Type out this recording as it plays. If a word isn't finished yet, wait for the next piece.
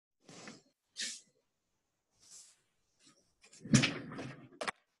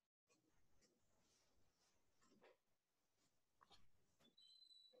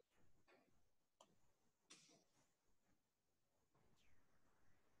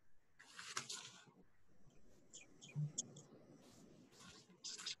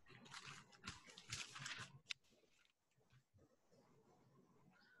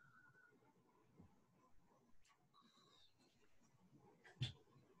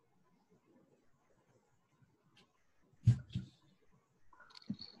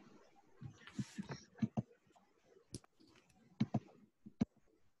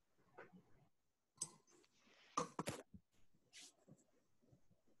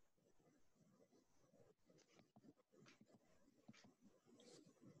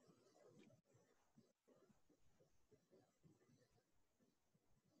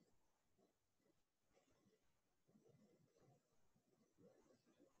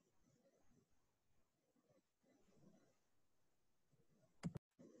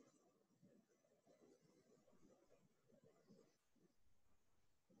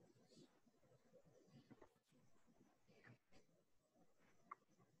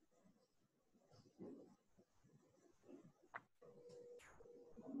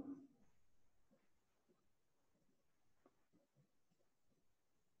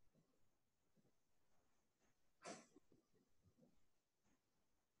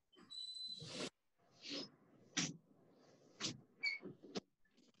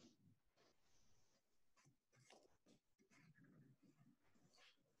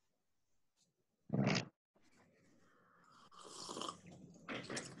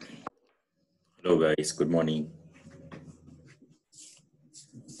Hello guys, good morning.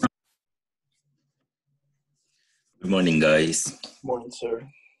 Good morning guys. Morning, sir.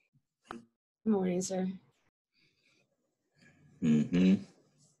 Good morning, sir.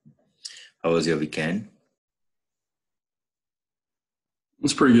 How was your weekend?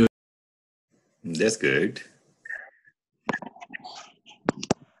 It's pretty good. That's good.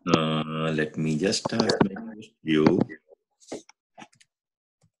 Let me just start my first view.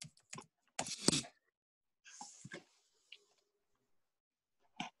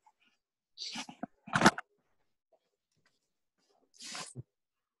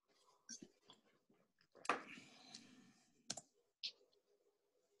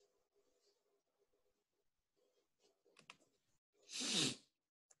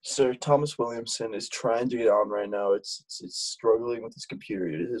 Sir, Thomas Williamson is trying to get on right now. It's struggling with his computer.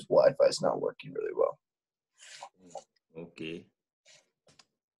 His Wi-Fi is not working really well. Okay.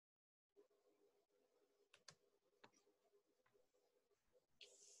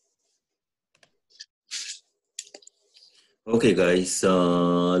 Okay guys,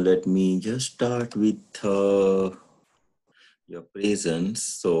 let me just start with your presence.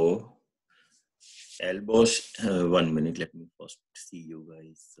 So, Elbosch, 1 minute, let me first see you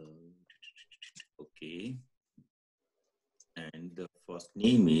guys. Okay. And the first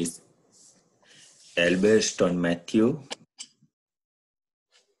name is Elberston Matthew.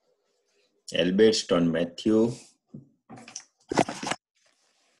 Elberston Matthew.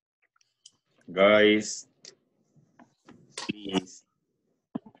 Guys, please.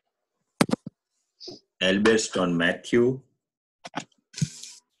 Elberston Matthew.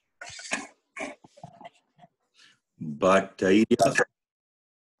 Bhattairia.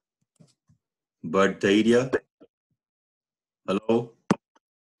 Hello?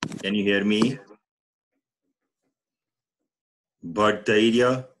 Can you hear me?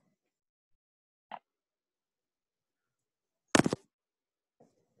 Bhattairia.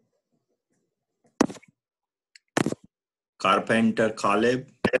 Carpenter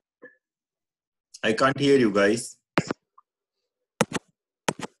Caleb. I can't hear you guys.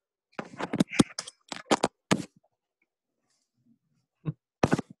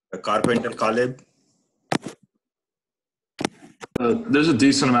 Carpenter Caleb. There's a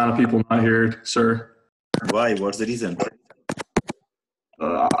decent amount of people not here, sir. Why? What's the reason?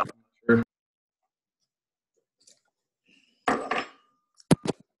 Sure.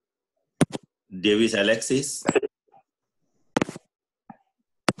 Davis Alexis.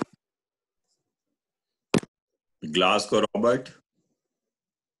 Glasgow Robert.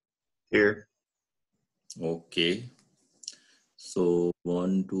 Here. Okay. So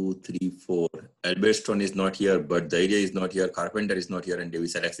 1, 2, 3, 4. Elberston is not here, but the area is not here. Carpenter is not here, and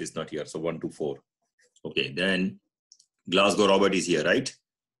Davis Alex is not here. So 1, 2, 4. Okay, then Glasgow Robert is here, right?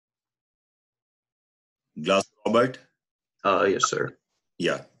 Glasgow Robert. Yes, sir.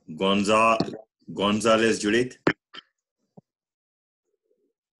 Yeah. Gonzalez Judith.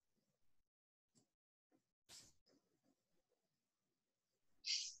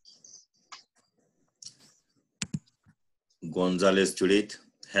 Gonzalez Judith.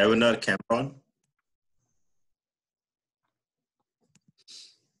 Heavener Cameron.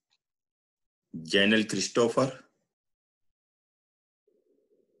 Janelle Christopher.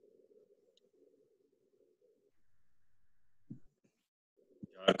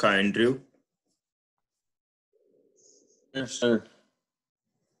 Jarka Andrew. Yes, sir.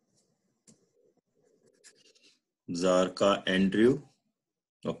 Zarka Andrew.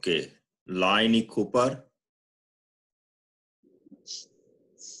 Okay. Laini Cooper.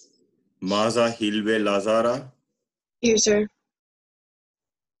 Maza Hilve Lazara. Here, sir.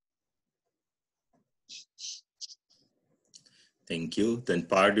 Thank you. Then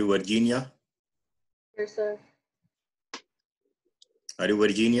Pardue, Virginia. Here, sir. Are you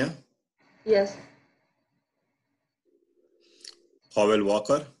Virginia? Yes. Powell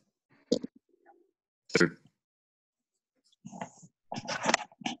Walker.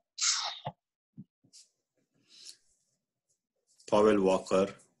 Powell Walker.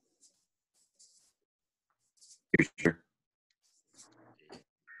 Sure.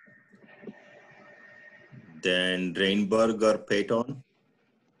 Then Rainberger Peyton.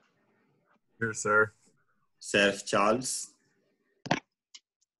 Here, sir. Serf Charles.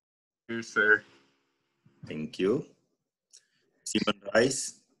 Here, sir. Thank you. Simon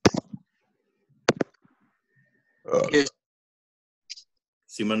Rice. Yes.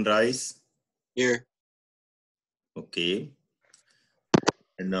 Simon Rice. Here. Okay.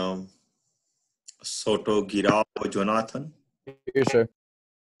 And Soto Girao Jonathan. Here, sir.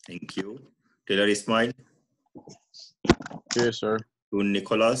 Thank you. Taylor Ismail. Here, sir. Toon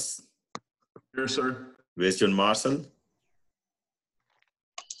Nicholas. Here, sir. Where's John Marshall?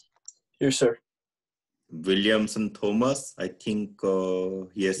 Here, sir. Williamson Thomas, I think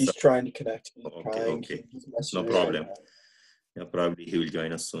yes. He's trying to connect. He's Okay, trying. okay. He's messaging No me problem. right now. Yeah, probably he will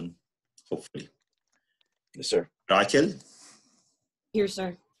join us soon, hopefully. Yes, sir. Rachel, Here,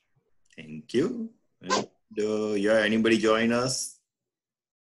 sir. thank you. And yeah, anybody join us?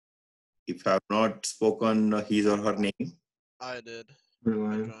 If I have not spoken his or her name, I did. I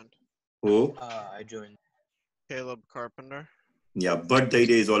Rewind. joined. who? I joined. Caleb Carpenter. Yeah, but the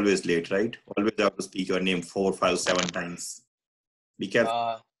idea is always late, right? Always have to speak your name 4, 5, 7 times. Be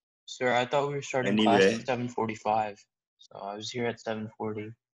careful. Sir, I thought we were starting class at 7:45, so I was here at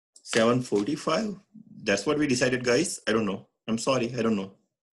 7:40. 7:45? That's what we decided, guys. I don't know. I'm sorry. I don't know.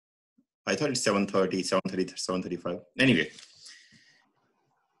 I thought it's 7:30, 7:30, 7:35. Anyway,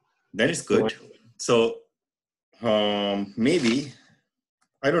 then it's good. So maybe,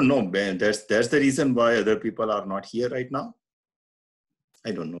 I don't know, Ben. That's the reason why other people are not here right now. I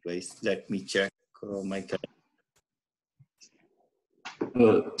don't know, guys. Let me check my calendar.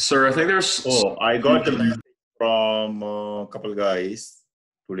 Sir, I think there's. Oh, I got the message from a couple guys.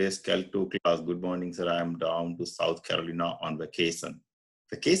 Today's Calc 2 class. Good morning, sir. I am down to South Carolina on vacation.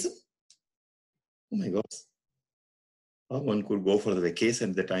 Vacation? Oh my gosh. How one could go for the vacation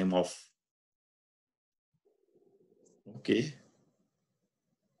at the time of. Okay.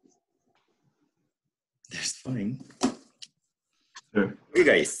 That's fine. Sure. Okay,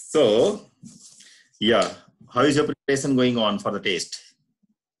 guys. So, yeah. How is your preparation going on for the test?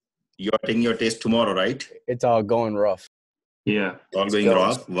 You are taking your test tomorrow, right? It's all going rough. Yeah. All going go.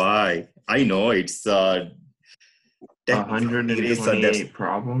 rough? Why? I know it's 128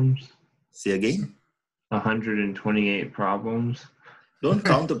 problems. Say again? 128 problems. Don't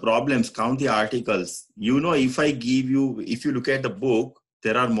count the problems, count the articles. You know, if you look at the book,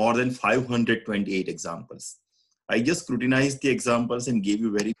 there are more than 528 examples. I just scrutinized the examples and gave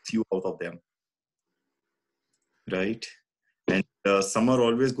you very few out of them. Right? And summer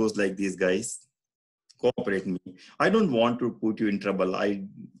always goes like these, guys. Cooperate me. I don't want to put you in trouble.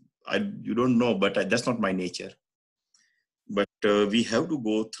 You don't know, but that's not my nature. But we have to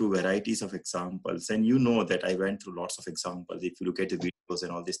go through varieties of examples. And you know that I went through lots of examples. If you look at the videos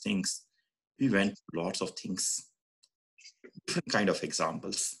and all these things, we went through lots of things, different kind of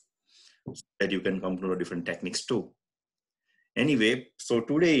examples, so that you can come to different techniques too. Anyway, so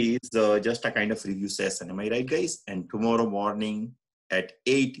today is just a kind of review session. Am I right, guys? And tomorrow morning at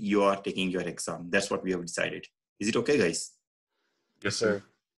 8, you are taking your exam. That's what we have decided. Is it okay, guys? Yes, sir.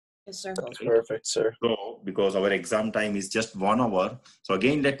 Yes, sir. Sounds perfect, sir. So, because our exam time is just 1 hour. So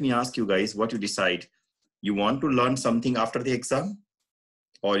again, let me ask you guys what you decide. You want to learn something after the exam?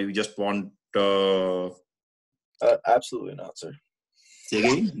 Or you just want... Absolutely not, sir. Say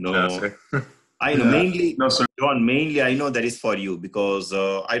again? No. sir. I know, Yeah. mainly... No, sir. John, mainly I know that is for you because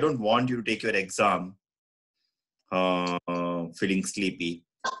I don't want you to take your exam feeling sleepy.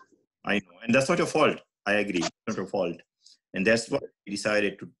 I know. And that's not your fault. I agree. It's not your fault. And that's why we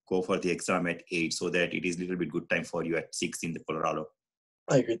decided to go for the exam at 8 so that it is a little bit good time for you at 6 in the Colorado.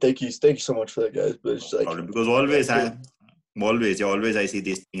 I agree. Thank you so much for that, guys. But it's like Because always I see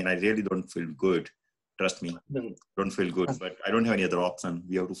this thing and I really don't feel good. Trust me, don't feel good. But I don't have any other option.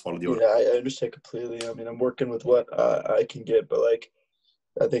 We have to follow the order. Yeah, I understand completely. I mean, I'm working with what I can get, but like,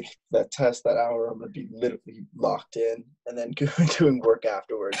 I think that test, that hour, I'm gonna be literally locked in, and then doing work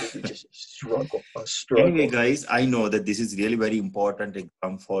afterwards. It'd be just a struggle. Anyway, guys, I know that this is really very important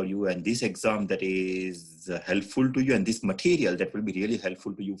exam for you, and this exam that is helpful to you, and this material that will be really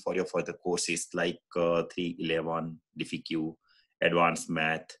helpful to you for your further courses like 311, DFQ, Advanced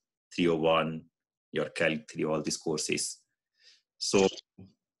Math, 301, your Calc 3, all these courses. So,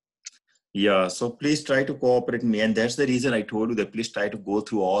 yeah, so please try to cooperate with me. And that's the reason I told you that please try to go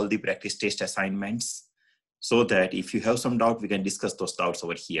through all the practice test assignments so that if you have some doubt, we can discuss those doubts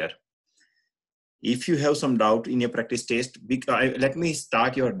over here. If you have some doubt in your practice test, let me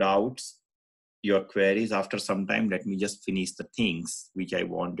start your doubts, your queries after some time. Let me just finish the things which I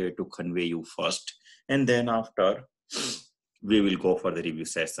wanted to convey you first. And then after, we will go for the review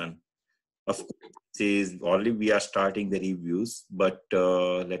session. Of course, already we are starting the reviews, but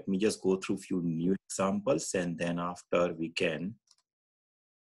let me just go through a few new examples and then after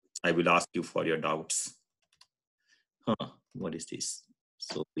I will ask you for your doubts. What is this?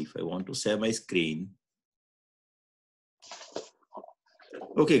 So if I want to share my screen.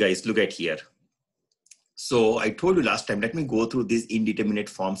 Okay, guys, look at here. So I told you last time, let me go through these indeterminate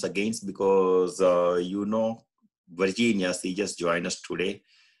forms again because you know, Virginia, she just joined us today.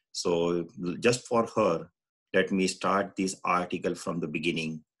 So just for her, let me start this article from the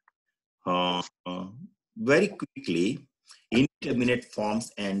beginning. Very quickly, indeterminate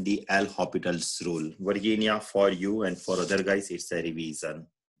forms and the L'Hopital's rule. Virginia, for you and for other guys, it's a revision.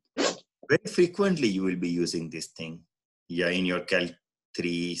 Very frequently, you will be using this thing. Yeah, in your Calc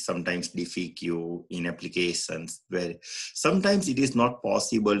 3, sometimes DFQ, in applications, where sometimes it is not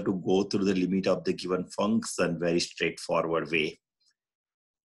possible to go through the limit of the given function very straightforward way.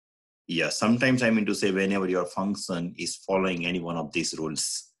 Yeah, sometimes I mean to say whenever your function is following any one of these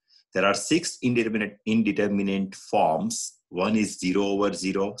rules. There are 6 indeterminate forms. One is 0 over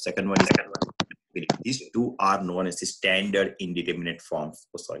 0. Second one is infinity. These two are known as the standard indeterminate forms.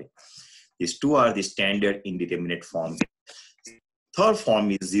 Oh, sorry. These two are the standard indeterminate forms. Third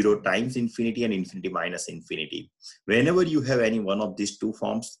form is 0 times infinity and infinity minus infinity. Whenever you have any one of these two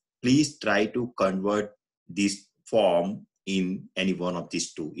forms, please try to convert this form in any one of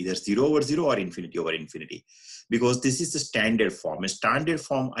these two, either 0 over 0 or infinity over infinity, because this is the standard form. A standard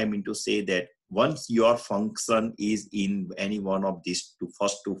form, I mean to say that once your function is in any one of these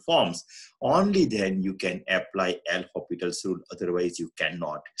first two forms, only then you can apply L'Hopital's rule, otherwise you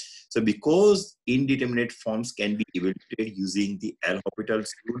cannot. So because indeterminate forms can be evaluated using the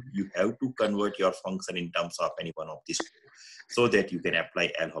L'Hopital's rule, you have to convert your function in terms of any one of these two, so that you can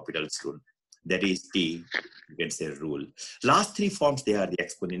apply L'Hopital's rule. That is the, you can say, rule. Last three forms, they are the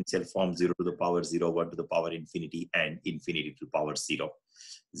exponential form: 0 to the power 0, 1 to the power infinity, and infinity to the power 0.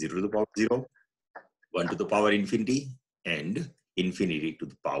 0 to the power 0, 1 to the power infinity, and infinity to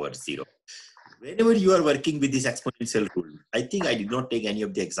the power 0. Whenever you are working with this exponential rule, I think I did not take any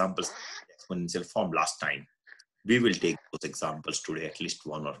of the examples of the exponential form last time. We will take those examples today, at least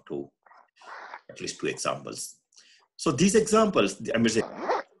one or two, at least two examples. So these examples, I mean,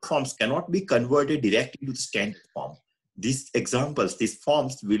 forms cannot be converted directly to the standard form. These examples, these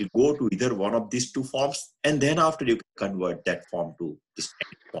forms will go to either one of these two forms, and then after you convert that form to the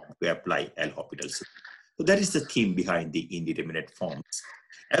standard form to apply L'Hopital's rule. So that is the theme behind the indeterminate forms.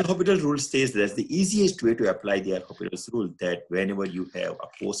 L'Hopital rule says that's the easiest way to apply the L'Hopital's rule, that whenever you have a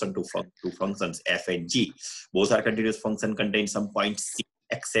quotient to two functions f and g, both are continuous function contain some point c,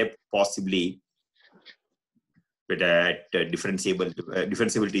 except possibly that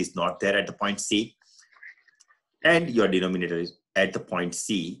differentiability is not there at the point c, and your denominator at the point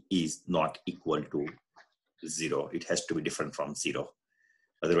c is not equal to 0. It has to be different from 0.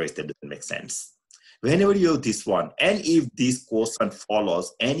 Otherwise, that doesn't make sense. Whenever you have this one, and if this quotient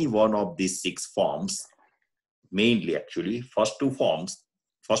follows any one of these 6 forms, mainly actually first two forms,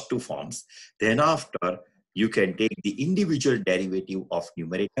 then after you can take the individual derivative of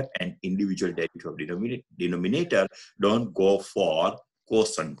numerator and individual derivative of denominator. Don't go for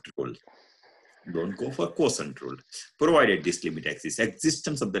quotient rule. Don't go for quotient rule, provided this limit exists.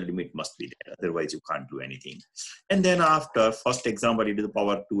 Existence of the limit must be there, otherwise you can't do anything. And then after first example, e to the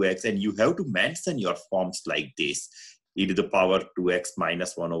power 2x, and you have to mention your forms like this: e to the power 2x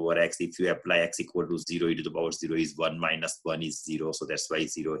minus 1 over x. If you apply x equal to 0, e to the power 0 is 1 minus 1 is 0, so that's why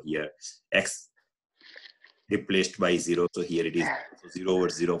 0 here. X replaced by 0, so here it is 0 over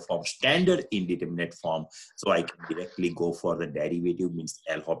 0 form, standard indeterminate form. So I can directly go for the derivative, means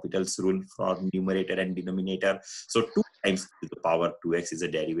L'Hopital's rule for numerator and denominator. So 2 times to the power 2x is a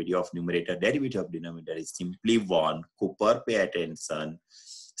derivative of numerator. Derivative of denominator is simply 1. Cooper, pay attention,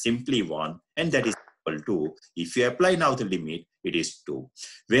 simply 1, and that is equal to, if you apply now the limit, it is 2.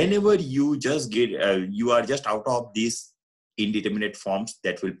 Whenever you just get, you are just out of this indeterminate forms,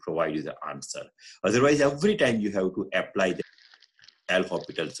 that will provide you the answer. Otherwise, every time you have to apply the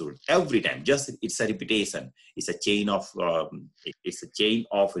L'Hopital's rule. Every time, just it's a repetition. It's a chain of repetition.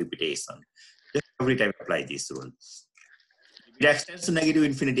 Just every time apply this rule. It extends to negative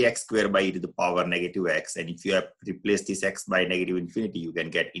infinity x squared by e to the power negative x, and if you have replaced this x by negative infinity, you can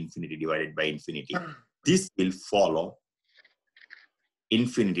get infinity divided by infinity. This will follow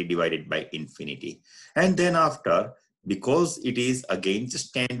infinity divided by infinity, and then after, because it is again the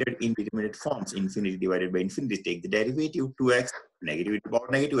standard indeterminate forms, infinity divided by infinity, take the derivative 2x, negative e to the power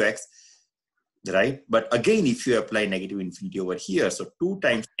negative x, right? But again, if you apply negative infinity over here, so 2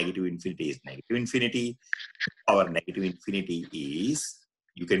 times negative infinity is negative infinity. Power negative infinity is,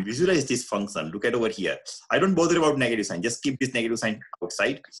 you can visualize this function. Look at over here. I don't bother about negative sign. Just keep this negative sign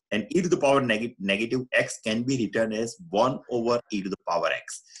outside. And e to the power negative x can be written as 1 over e to the power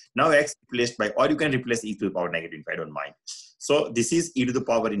x. Now x replaced by, or you can replace e to the power negative infinity, I don't mind. So this is e to the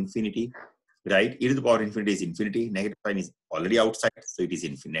power infinity, right? E to the power infinity is infinity. Negative sign is already outside, so it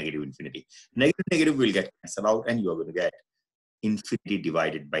is negative infinity. Negative will get cancelled out, and you are going to get infinity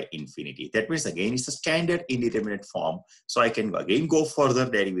divided by infinity. That means again it's a standard indeterminate form. So I can again go further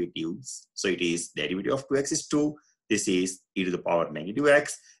derivatives. So it is derivative of 2x is 2, This is e to the power negative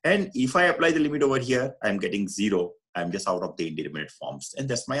x. And if I apply the limit over here, I'm getting 0. I'm just out of the indeterminate forms. And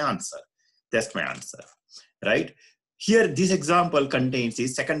that's my answer. That's my answer, right? Here, this example contains the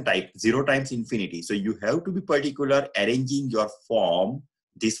second type, 0 times infinity. So you have to be particular arranging your form,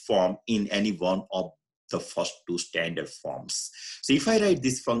 this form, in any one of the first two standard forms. So if I write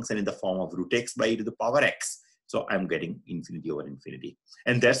this function in the form of root x by e to the power x, so I'm getting infinity over infinity.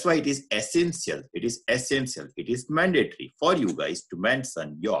 And that's why it is essential, it is mandatory for you guys to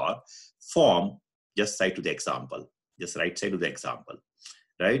mention your form just side to the example, just right side to the example,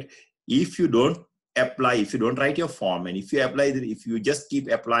 right? If you don't apply, if you don't write your form, and if you apply, if you just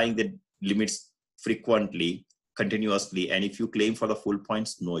keep applying the limits frequently, continuously, and if you claim for the full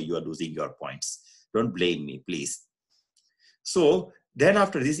points, no, you are losing your points. Don't blame me, please. So then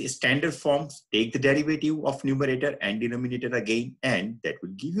after this standard forms, take the derivative of numerator and denominator again, and that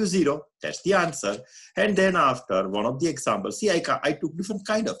will give you 0. That's the answer. And then after one of the examples, see, I took different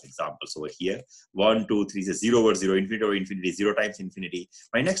kind of examples over here. 1, 2, 3, 0 over 0, infinity over infinity, 0 times infinity.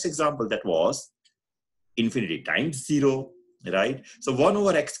 My next example, that was infinity times 0, right? So 1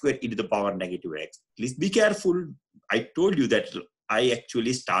 over x squared e to the power negative x. Please be careful. I told you that I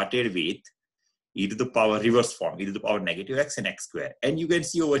actually started with e to the power reverse form, e to the power negative x and x square. And you can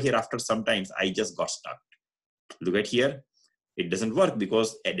see over here, after sometimes I just got stuck. Look at here. It doesn't work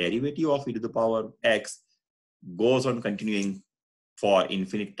because a derivative of e to the power x goes on continuing for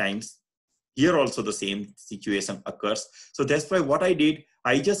infinite times. Here also the same situation occurs. So that's why what I did,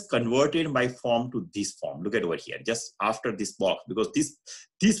 I just converted my form to this form. Look at over here, just after this box, because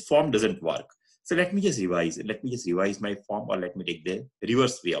this form doesn't work. So let me just revise it. Let me just revise my form, or let me take the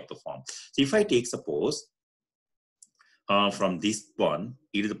reverse way of the form. So if I take, suppose, from this one,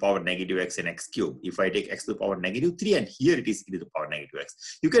 e to the power negative x and x cube. If I take x to the power negative 3, and here it is e to the power negative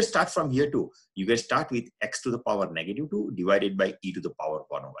x. You can start from here too. You can start with x to the power negative 2 divided by e to the power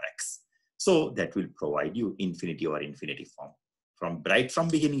 1 over x. So that will provide you infinity over infinity form. Right from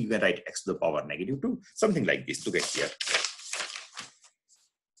beginning, you can write x to the power negative 2, something like this. Look at here.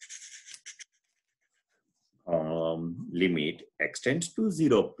 Limit x tends to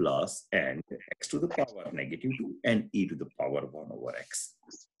 0 plus and x to the power negative 2 and e to the power 1 over x.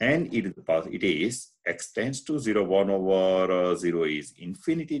 And e to the power, it is x tends to 0, 1 over 0 is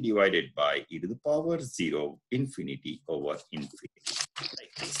infinity divided by e to the power 0, infinity over infinity.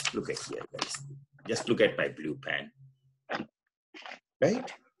 Like this. Look at here, guys. Just look at my blue pen.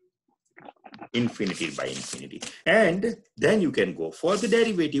 Right? Infinity by infinity. And then you can go for the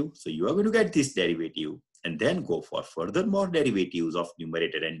derivative. So you are going to get this derivative, and then go for furthermore derivatives of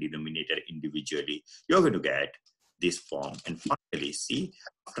numerator and denominator individually. You're going to get this form. And finally, see,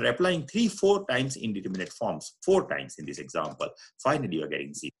 after applying 3, 4 times indeterminate forms, 4 times in this example, finally you're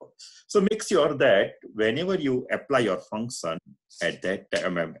getting 0. So make sure that whenever you apply your function at that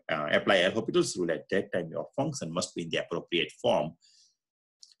time, apply L'Hopital's rule at that time, your function must be in the appropriate form,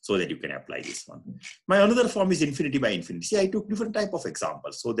 so that you can apply this one. My another form is infinity by infinity. See, I took different type of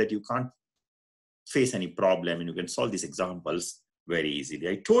examples so that you can't face any problem and you can solve these examples very easily.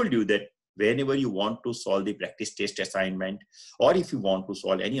 I told you that whenever you want to solve the practice test assignment, or if you want to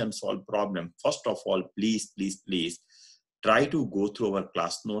solve any unsolved problem, first of all, please try to go through our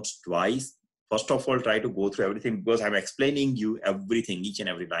class notes twice. First of all, try to go through everything, because I'm explaining you everything, each and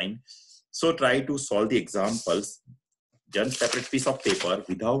every line. So try to solve the examples, just separate piece of paper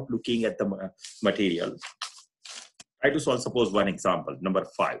without looking at the material. Try to solve, suppose, one example, number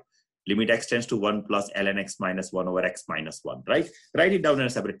 5. Limit x tends to 1 plus ln x minus 1 over x minus 1, right? Write it down on a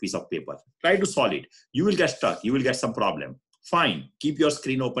separate piece of paper. Try to solve it. You will get stuck. You will get some problem. Fine. Keep your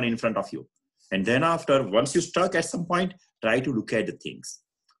screen open in front of you. And then after, once you stuck at some point, try to look at the things.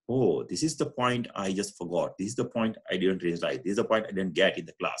 Oh, this is the point I just forgot. This is the point I didn't realize. This is the point I didn't get in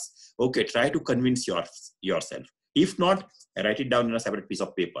the class. Okay, try to convince yourself. If not, write it down in a separate piece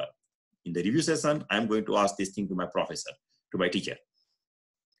of paper. In the review session, I'm going to ask this thing to my professor, to my teacher.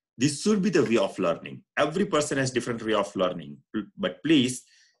 This should be the way of learning. Every person has different way of learning. But please,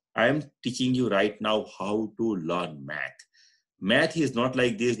 I am teaching you right now how to learn math. Math is not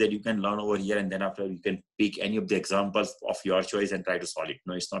like this, that you can learn over here and then after you can pick any of the examples of your choice and try to solve it.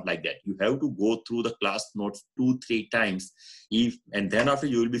 No, it's not like that. You have to go through the class notes 2-3 times. And then after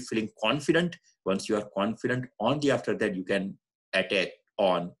you will be feeling confident. Once you are confident, only after that you can attack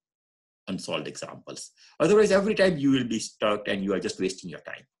on unsolved examples. Otherwise, every time you will be stuck and you are just wasting your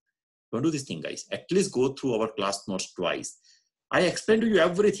time. Don't do this thing, guys. At least go through our class notes twice. I explained to you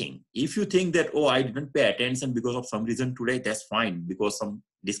everything. If you think that, oh, I didn't pay attention because of some reason today, that's fine. Because some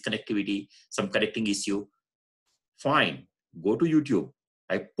disconnectivity, some connecting issue, fine. Go to YouTube.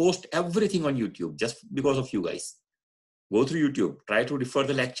 I post everything on YouTube just because of you guys. Go through YouTube. Try to refer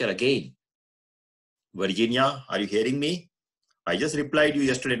the lecture again. Virginia, are you hearing me? I just replied you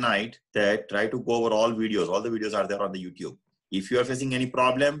yesterday night that try to go over all videos. All the videos are there on the YouTube. If you are facing any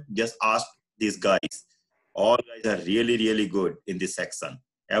problem, just ask these guys. All guys are really, really good in this section.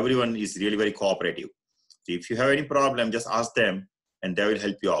 Everyone is really very cooperative. So if you have any problem, just ask them and they will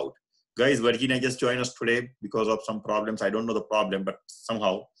help you out. Guys, Virginia just joined us today because of some problems. I don't know the problem, but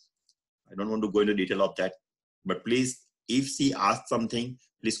somehow I don't want to go into detail of that. But please, if she asks something,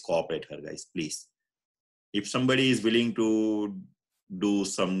 please cooperate her, guys, please. If somebody is willing to do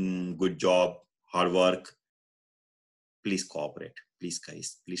some good job, hard work, please cooperate. Please,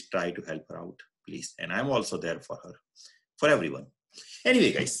 guys, please try to help her out, please. And I'm also there for her, for everyone.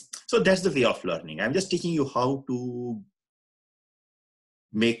 Anyway, guys, so that's the way of learning. I'm just teaching you how to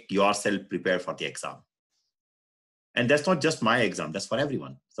make yourself prepare for the exam. And that's not just my exam, that's for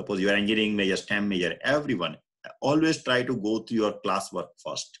everyone. Suppose you're engineering major, STEM major, everyone. Always try to go through your classwork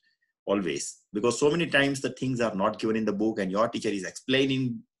first, always. Because so many times the things are not given in the book and your teacher is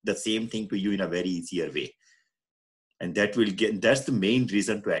explaining the same thing to you in a very easier way. And that will get, that's the main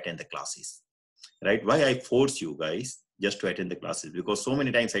reason to attend the classes, right? Why I force you guys just to attend the classes, because so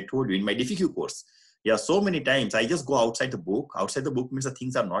many times I told you in my DFQ course, yeah, so many times I just go outside the book. Outside the book means the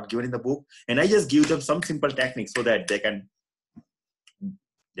things are not given in the book, and I just give them some simple techniques so that they can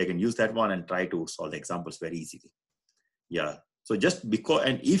use that one and try to solve the examples very easily. Yeah. So just because,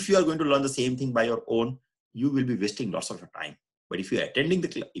 and if you are going to learn the same thing by your own, you will be wasting lots of your time. But if you are attending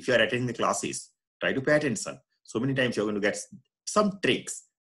the classes, try to pay attention. So many times you're going to get some tricks.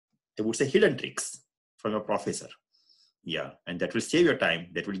 I would say hidden tricks from your professor. Yeah, and that will save your time.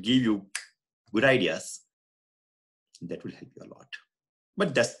 That will give you good ideas. That will help you a lot.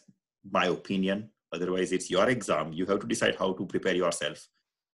 But that's my opinion. Otherwise, it's your exam. You have to decide how to prepare yourself.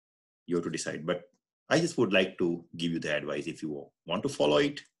 You have to decide. But I just would like to give you the advice. If you want to follow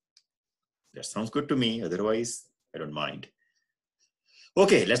it, that sounds good to me. Otherwise, I don't mind.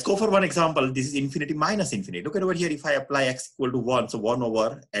 Okay, let's go for one example. This is infinity minus infinity. Look at over here. If I apply x equal to 1, so 1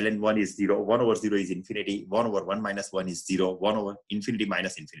 over ln 1 is 0. 1 over 0 is infinity. 1 over 1 minus 1 is 0. 1 over infinity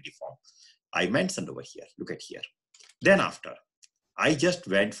minus infinity form. I mentioned over here. Look at here. Then after, I just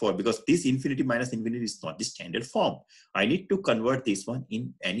went for, because this infinity minus infinity is not the standard form. I need to convert this one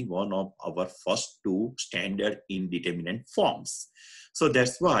in any one of our first two standard indeterminate forms. So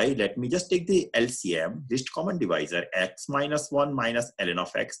that's why, let me just take the LCM, least common divisor, x minus 1 minus ln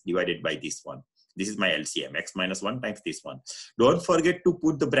of x divided by this one. This is my LCM, x minus 1 times this one. Don't forget to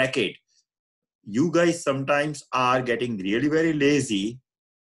put the bracket. You guys sometimes are getting really very lazy.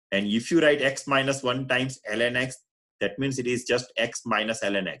 And if you write x minus 1 times ln x, that means it is just x minus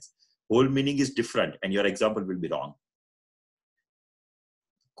ln x. Whole meaning is different and your example will be wrong.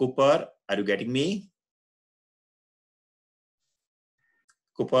 Cooper, are you getting me?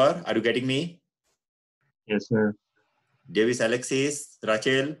 Cooper, are you getting me? Yes, sir. Davis Alexis,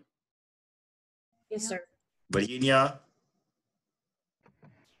 Rachel, Yes, sir. Virginia.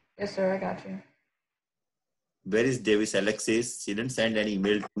 Yes, sir, I got you. Where is Davis Alexis? She didn't send an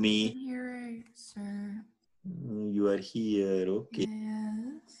email to me. I'm here, sir. You are here, okay.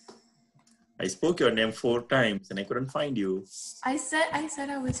 Yes. I spoke your name 4 times and I couldn't find you. I said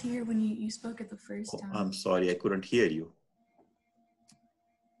I was here when you spoke it the first time. I'm sorry, I couldn't hear you.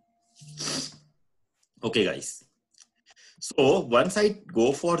 Okay, guys. So once I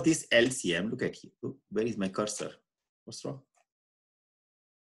go for this LCM, look at here. Oh, where is my cursor? What's wrong?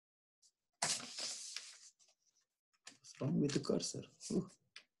 What's wrong with the cursor? Oh.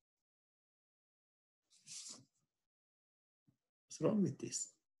 What's wrong with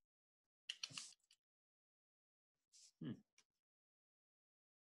this?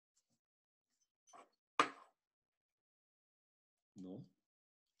 No.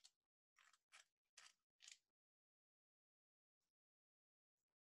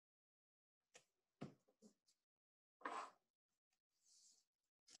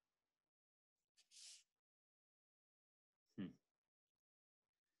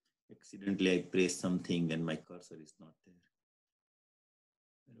 Accidentally, I pressed something and my cursor is not there.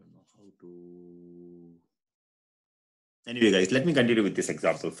 I don't know how to. Anyway, guys, let me continue with this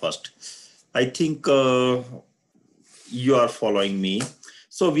example first. I think you are following me.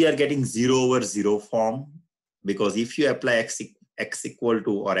 So we are getting 0 over 0 form, because if you apply x equal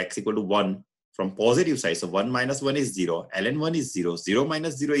to or x equal to 1 from positive side, so 1 minus 1 is 0, ln 1 is 0, 0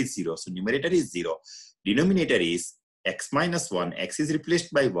 minus 0 is 0, so numerator is 0, denominator is x minus 1, x is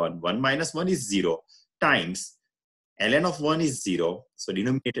replaced by 1, 1 minus 1 is 0, times ln of 1 is 0, so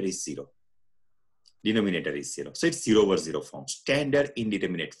denominator is 0. Denominator is 0. So it's 0 over 0 form, standard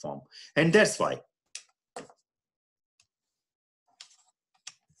indeterminate form. And that's why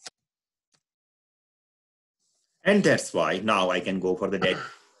And that's why now I can go for the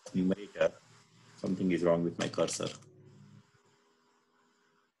numerator. Something is wrong with my cursor.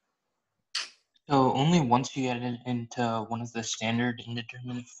 So only once you get it into one of the standard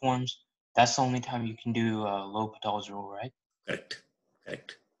indeterminate forms, that's the only time you can do L'Hopital's rule, right? Correct.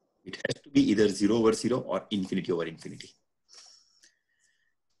 Correct. It has to be either 0 over 0 or infinity over infinity.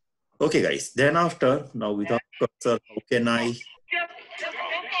 Okay, guys. Then after, now without cursor, how can I?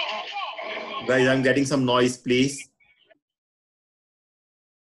 Guys, I'm getting some noise, please.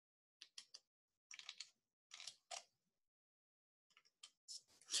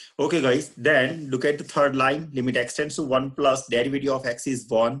 Okay, guys. Then look at the third line. Limit x tends to 1 plus derivative of x is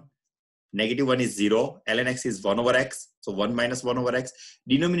 1. Negative 1 is 0. Ln x is 1 over x. So 1 minus 1 over x.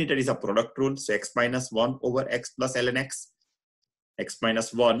 Denominator is a product rule. So x minus 1 over x plus ln x. X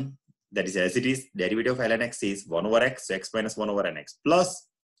minus 1, that is as it is. Derivative of ln x is 1 over x. So x minus 1 over nx plus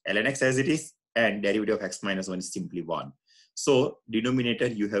ln x as it is. And derivative of x minus 1 is simply 1. So denominator,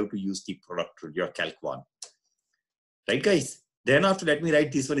 you have to use the product rule, your calc 1. Right, guys? Then after, let me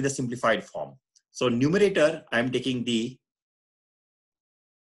write this one in the simplified form. So numerator, I'm taking the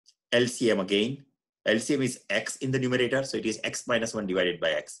LCM again. LCM is x in the numerator, so it is x minus 1 divided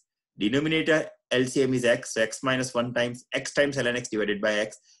by x. Denominator, LCM is x, so x minus 1 times x times ln x divided by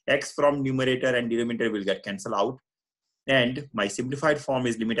x. X from numerator and denominator will get cancelled out. And my simplified form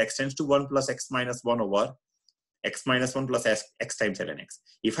is limit x tends to 1 plus x minus 1 over x minus 1 plus x times ln x.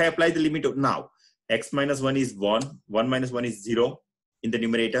 If I apply the limit of now, x minus 1 is 1, 1 minus 1 is 0 in the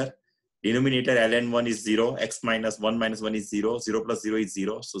numerator. Denominator ln 1 is 0, x minus 1 minus 1 is 0, 0 plus 0 is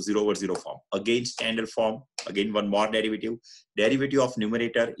 0, so 0 over 0 form. Again, standard form, again one more derivative. Derivative of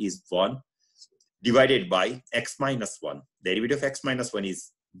numerator is 1 divided by x minus 1. Derivative of x minus 1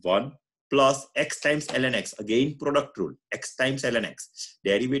 is 1 plus x times ln x, again product rule, x times ln x.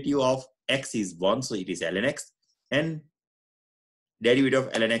 Derivative of x is 1, so it is ln x, and derivative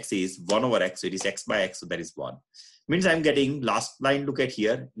of ln x is 1 over x, so it is x by x, so that is 1. Means I'm getting, last line, look at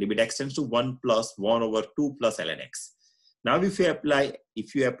here, limit x tends to 1 plus 1 over 2 plus ln x. Now if you apply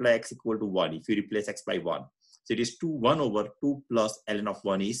x equal to 1, if you replace x by 1, so it is 1 over 2 plus ln of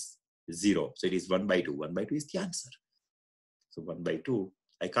 1 is 0. So it is 1 by 2. 1 by 2 is the answer. So 1 by 2.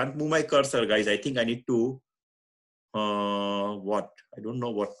 I can't move my cursor, guys. I think I need to, what? I don't know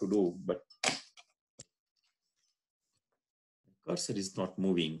what to do, but cursor is not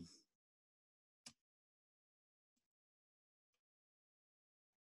moving.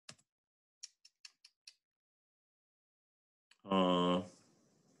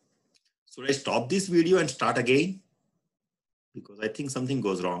 Should I stop this video and start again? Because I think something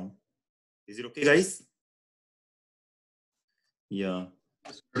goes wrong. Is it okay, guys? Yeah.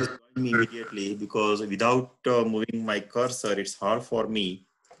 Just join me immediately, because without moving my cursor, it's hard for me.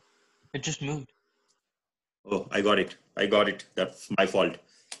 It just moved. Oh, I got it. I got it. That's my fault.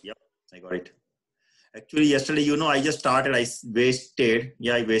 Yep, I got it. Actually, yesterday, I just started. I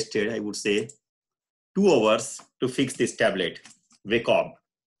wasted, I would say, 2 hours to fix this tablet. Wacom.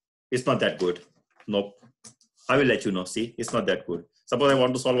 It's not that good. Nope. I will let you know. See, it's not that good. Suppose I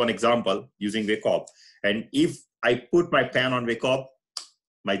want to solve one example using Wacom, and if I put my pen on Wacom,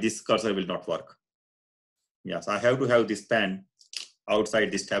 this cursor will not work. Yes, I have to have this pen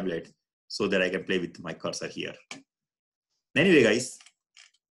outside this tablet so that I can play with my cursor here. Anyway, guys,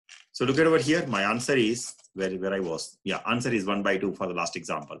 so look at over here. My answer is where I was. Yeah, answer is 1 by 2 for the last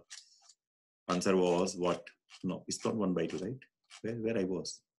example. Answer was what? No, it's not 1 by 2, right? Where I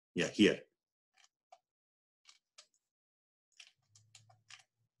was? Yeah, here.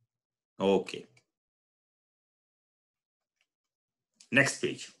 Okay. Next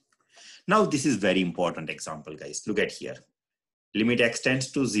page. Now this is very important example, guys. Look at here. Limit x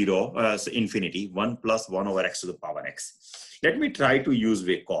tends to 0, so infinity, 1 plus 1 over x to the power x. Let me try to use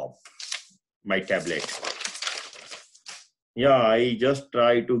Wacom, my tablet. Yeah, I just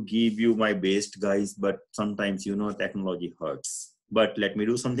try to give you my best, guys, but sometimes, technology hurts. But let me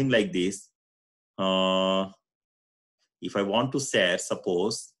do something like this. If I want to share,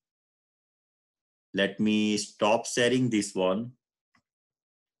 suppose, let me stop sharing this one.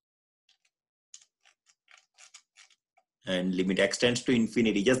 And limit x tends to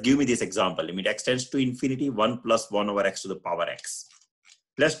infinity. Just give me this example. Limit x tends to infinity, 1 plus 1 over x to the power x.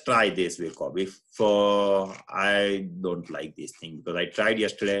 Let's try this, Wacom. If I don't like this thing, because I tried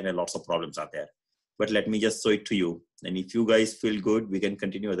yesterday and lots of problems are there. But let me just show it to you. And if you guys feel good, we can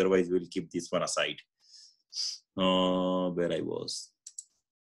continue. Otherwise, we'll keep this one aside. Where I was.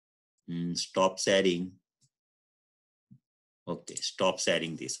 Stop sharing. Okay, stop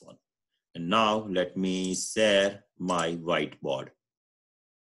sharing this one. And now let me share my whiteboard.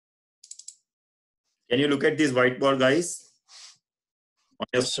 Can you look at this whiteboard, guys?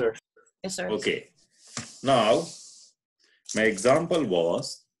 Yes, sir. Yes, sir. Okay. Now, my example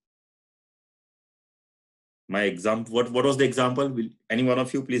was, what was the example? Will any one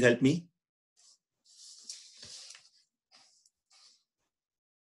of you please help me?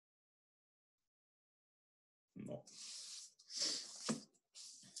 No.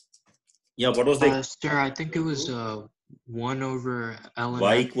 Yeah, what was the Sir, I think it was 1 over ln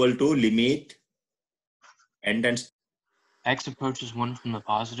y x. equal to limit and then X approaches 1 from the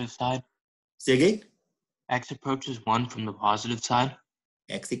positive side. say again? X approaches 1 from the positive side.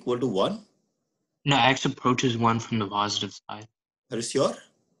 X equal to 1? No, X approaches 1 from the positive side. Are you sure?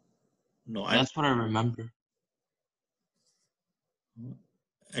 No, That's what I remember.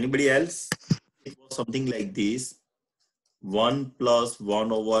 anybody else? It was something like this. 1 plus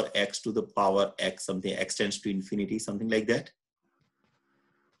 1 over x to the power x, something x tends to infinity, something like that.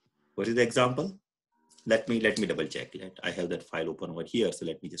 What is the example? Let me double check. I have that file open over here, so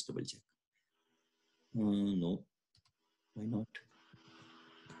let me just double check. No, why not?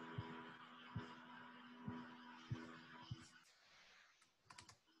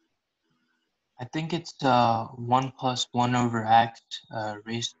 I think it's 1 plus 1 over x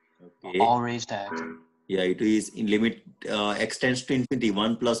raised, Okay. all raised to x. Yeah, it is in limit x tends to infinity,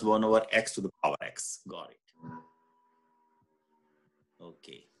 1 plus 1 over x to the power x. Got it.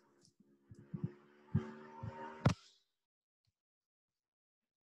 Okay.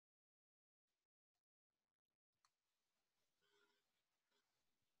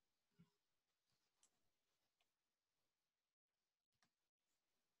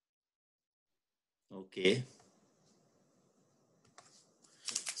 Okay.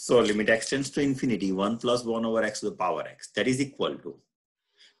 So limit x tends to infinity, 1 plus 1 over x to the power x. That is equal to.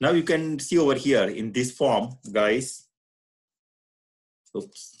 Now you can see over here in this form, guys.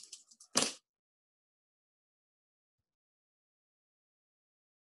 Oops.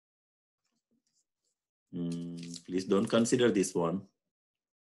 Please don't consider this one.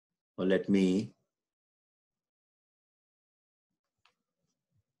 Or let me.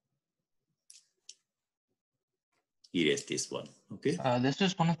 Erase this one. Okay. This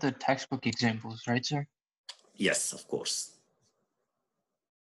is one of the textbook examples, right, sir? Yes, of course.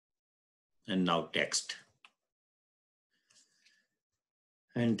 And now text.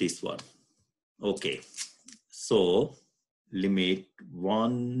 And this one. Okay. So limit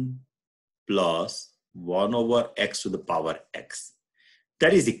 1 plus 1 over x to the power x.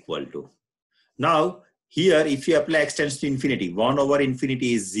 That is equal to. Now here, if you apply x tends to infinity, 1 over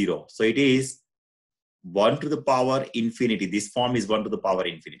infinity is 0. So it is 1 to the power infinity. This form is 1 to the power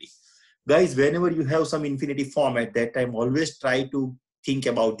infinity. Guys, whenever you have some infinity form at that time, always try to think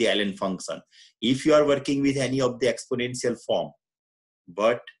about the ln function. If you are working with any of the exponential form,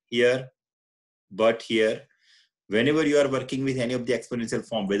 but here, whenever you are working with any of the exponential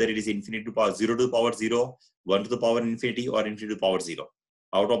form, whether it is infinity to power 0 to the power 0, 1 to the power infinity, or infinity to the power 0.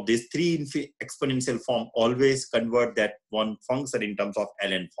 Out of these three exponential form, always convert that one function in terms of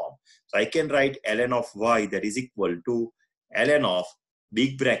ln form. So I can write ln of y that is equal to ln of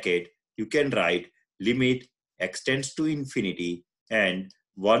big bracket. You can write limit x tends to infinity and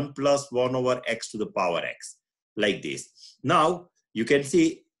 1 plus 1 over x to the power x, like this. Now you can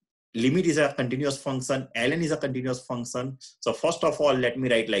see limit is a continuous function, ln is a continuous function. So first of all, let me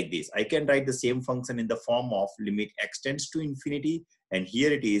write like this. I can write the same function in the form of limit x tends to infinity, and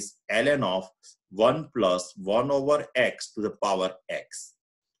here it is ln of 1 plus 1 over x to the power x.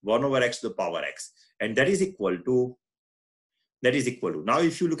 1 over x to the power x. And that is equal to, now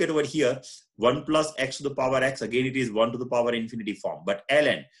if you look at over here, 1 plus x to the power x, again it is 1 to the power infinity form. But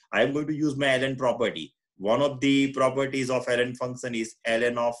ln, I am going to use my ln property. One of the properties of ln function is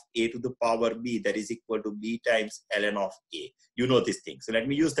ln of a to the power b, that is equal to b times ln of a. You know this thing. So let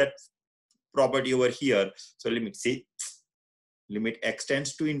me use that property over here. So limit x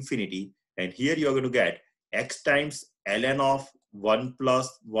tends to infinity, and here you are going to get x times ln of 1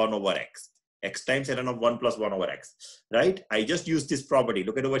 plus 1 over x. X times ln of 1 plus 1 over x, right? I just use this property.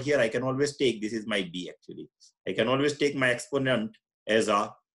 Look at over here. I can always take, this is my b actually. I can always take my exponent as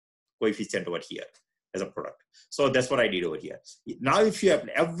a coefficient over here, as a product. So that's what I did over here. Now if you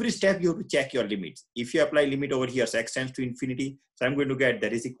apply, every step you have to check your limits. If you apply limit over here, so x tends to infinity, so I'm going to get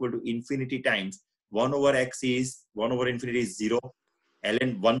that is equal to infinity times 1 over x is 1 over infinity is 0.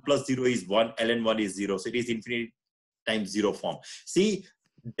 ln 1 plus 0 is 1, ln 1 is 0. So it is infinity times 0 form. See,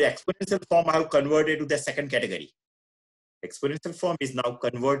 the exponential form I have converted to the second category. Exponential form is now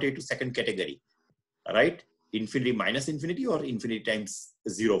converted to second category, right? Infinity minus infinity or infinity times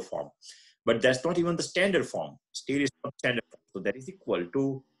 0 form. But that's not even the standard form. Still is not standard form. So that is equal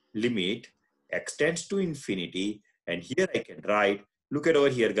to limit x tends to infinity, and here I can write, look at over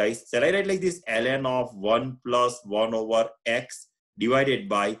here guys, shall I write like this, ln of 1 plus 1 over x divided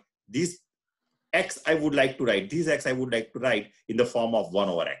by this x I would like to write, this x I would like to write in the form of 1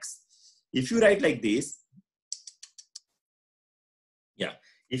 over x. If you write like this, yeah,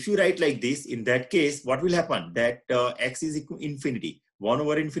 if you write like this, in that case, what will happen? That x is equal to infinity. 1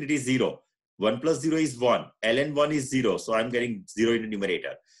 over infinity is 0. 1 plus 0 is 1. ln 1 is 0. So I'm getting 0 in the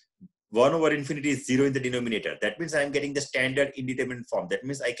numerator. 1 over infinity is 0 in the denominator. That means I'm getting the standard indeterminate form. That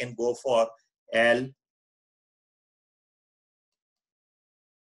means I can go for L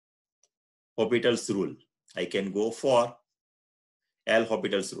Hospital's rule. I can go for L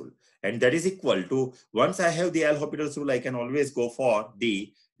Hospital's rule. And that is equal to, once I have the L Hospital's rule, I can always go for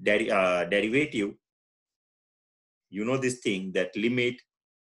the derivative. You know this thing, that limit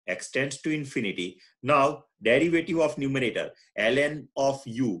x tends to infinity. Now, derivative of numerator, ln of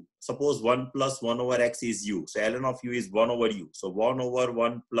u. Suppose 1 plus 1 over x is u. So ln of u is 1 over u. So 1 over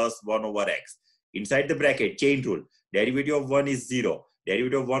 1 plus 1 over x. Inside the bracket, chain rule. Derivative of 1 is 0.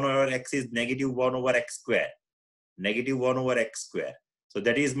 Derivative of 1 over x is negative 1 over x square. Negative 1 over x square. So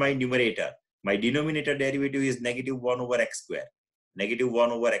that is my numerator. My denominator derivative is negative 1 over x square. Negative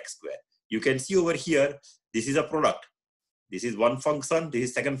 1 over x square. You can see over here, this is a product. This is one function, this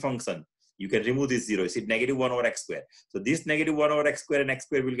is second function. You can remove this 0. You see negative 1 over x square. So this negative 1 over x square and x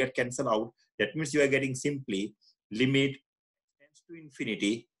square will get cancelled out. That means you are getting simply limit tends to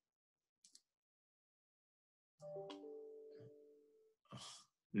infinity.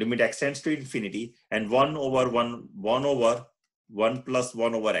 Limit x tends to infinity and 1 over 1 plus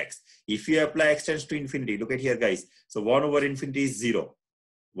 1 over x. If you apply x tends to infinity, look at here guys. So 1 over infinity is 0.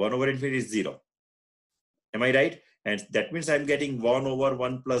 1 over infinity is 0. Am I right? And that means I'm getting 1 over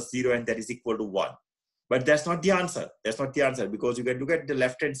 1 plus 0 and that is equal to 1. But that's not the answer. That's not the answer, because you can look at the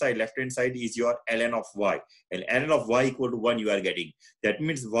left-hand side. Left-hand side is your ln of y. And ln of y equal to 1 you are getting. That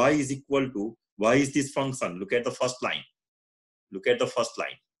means y is equal to, y is this function. Look at the first line. Look at the first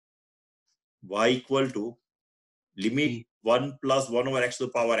line. Y equal to limit 1 plus 1 over x to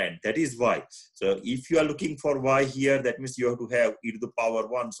the power n. That is y. So if you are looking for y here, that means you have to have e to the power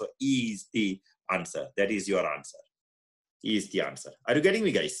 1. So e is the answer. That is your answer. E is the answer. Are you getting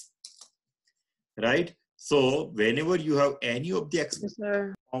me, guys? Right? So whenever you have any of the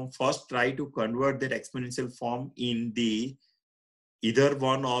exponential form, first try to convert that exponential form in the either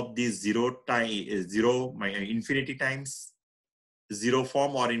one of the infinity times 0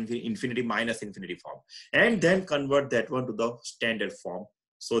 form or infinity minus infinity form, and then convert that one to the standard form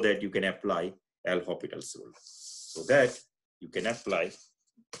so that you can apply L'Hopital's rule. So that you can apply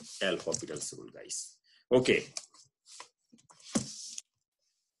L'Hopital's rule, guys. Okay.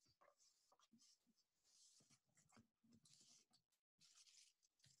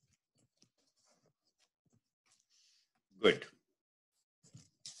 Good.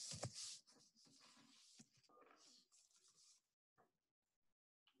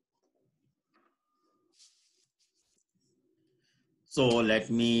 So let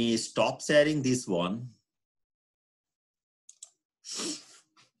me stop sharing this one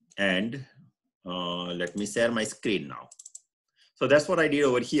and let me share my screen now. So that's what I did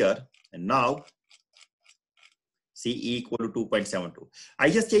over here. And now C equal to 2.72. I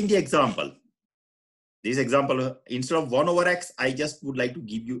just changed the example. This example, instead of 1 over x, I just would like to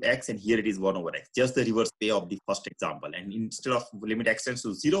give you x, and here it is 1 over x. Just the reverse way of the first example. And instead of limit x tends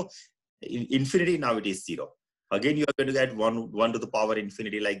to 0, in infinity, now it is 0. Again, you are going to get 1 to the power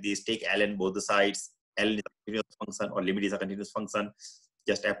infinity like this. Take ln both the sides. Ln is a continuous function or limit is a continuous function.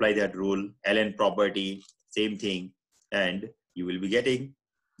 Just apply that rule. Ln property, same thing. And you will be getting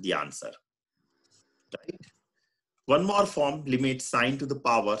the answer. Right? One more form, limit sine to the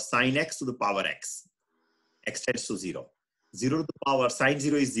power, sine x to the power x. X tends to 0. 0 to the power, sine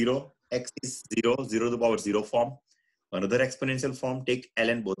 0 is 0. X is 0. 0 to the power 0 form. Another exponential form, take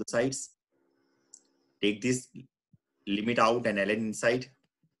ln both the sides. Take this limit out and ln inside.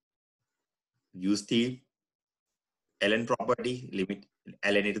 Use the ln property, limit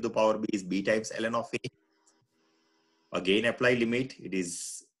ln a to the power b is b times ln of a. Again, apply limit. It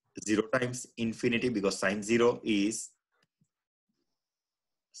is 0 times infinity because sine 0 is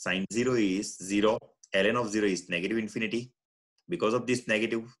 0. Ln of 0 is negative infinity. Because of this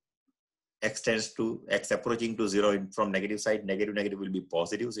negative, x tends to x approaching to 0 from negative side. Negative will be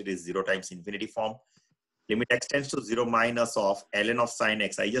positive. So it is 0 times infinity form. Limit x tends to 0 minus of ln of sine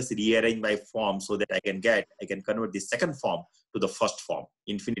x. I just rearrange my form so that I can convert the second form to the first form,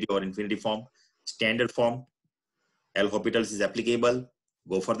 infinity or infinity form. Standard form, L'Hopital's is applicable.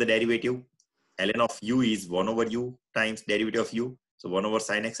 Go for the derivative. Ln of u is 1 over u times derivative of u. So 1 over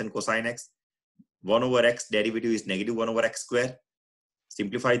sine x and cosine x. 1 over x derivative is negative 1 over x square.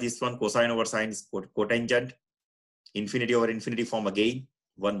 Simplify this one, cosine over sine is cotangent. Infinity over infinity form again,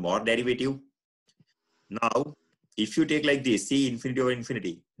 one more derivative. Now, if you take like this, see infinity over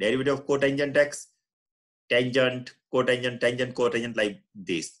infinity, derivative of cotangent x, tangent, cotangent, tangent, cotangent like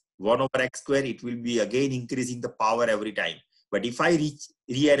this. 1 over x square, it will be again increasing the power every time. But if I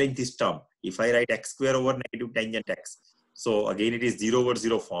rearrange this term, if I write x square over negative tangent x, so again it is 0 over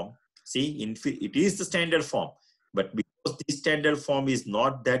 0 form. See, it is the standard form. But because this standard form is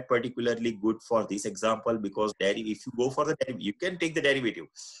not that particularly good for this example, because if you go for the derivative, you can take the derivative.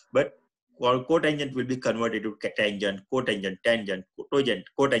 But cotangent will be converted to tangent, cotangent, tangent, cotangent,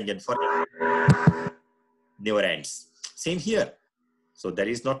 cotangent for never ends. Same here. So that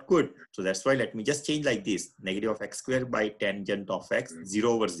is not good. So that's why let me just change like this. Negative of x square by tangent of x, 0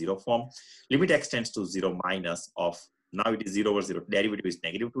 over 0 form. Limit x tends to 0 minus of, now it is 0 over 0. Derivative is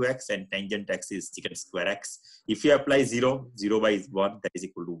negative 2x and tangent x is secant square x. If you apply 0, 0 by 1, that is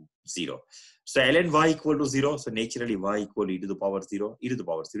equal to 0. So ln y equal to 0. So naturally y equal to e to the power 0. E to the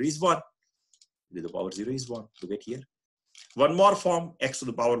power 0 is 1. E to the power 0 is 1. Look at here. One more form, x to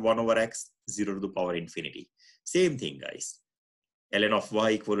the power 1 over x, 0 to the power infinity. Same thing, guys. Ln of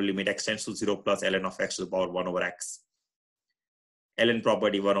y equal to limit x tends to 0 plus ln of x to the power 1 over x. Ln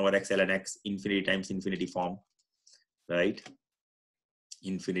property 1 over x, ln x, infinity times infinity form, right?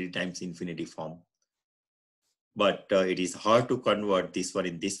 Infinity times infinity form. But it is hard to convert this one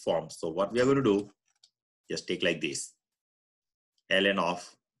in this form. So what we are going to do, just take like this. Ln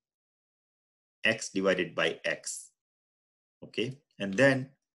of x divided by x. Okay, and then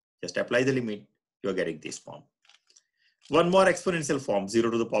just apply the limit, you are getting this form. One more exponential form, 0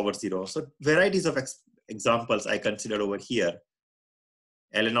 to the power 0. So varieties of examples I considered over here.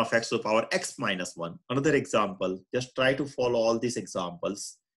 Ln of x to the power x minus 1. Another example, just try to follow all these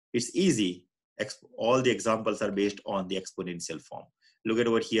examples. It's easy. All the examples are based on the exponential form. Look at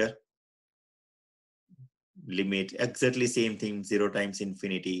over here. Limit, exactly same thing, 0 times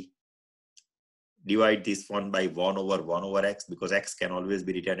infinity. Divide this one by 1 over x, because x can always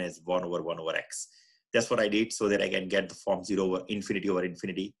be written as 1 over x. That's what I did so that I can get the form 0 over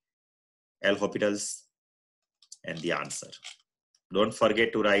infinity, L'Hospitals, and the answer. Don't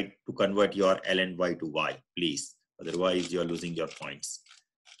forget to write, to convert your ln y to y, please. Otherwise, you're losing your points.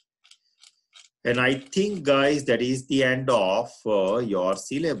 And I think, guys, that is the end of your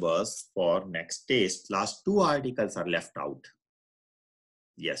syllabus for next test. Last 2 articles are left out.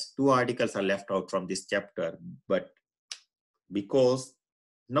 Yes, 2 articles are left out from this chapter, but because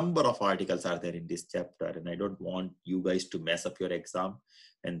number of articles are there in this chapter and I don't want you guys to mess up your exam,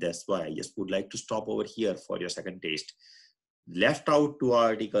 and that's why I just would like to stop over here for your second test. Left out 2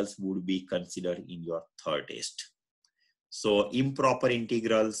 articles would be considered in your third test. So improper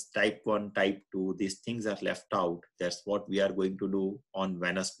integrals, type 1, type 2, these things are left out. That's what we are going to do on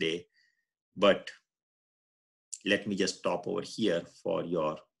Wednesday. But let me just stop over here for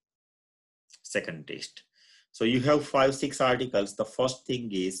your second test. So you have 5-6 articles. The first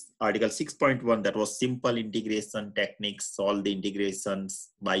thing is article 6.1, that was simple integration techniques, solve the integrations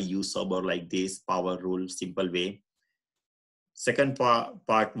by use of or like this, power rule, simple way. Second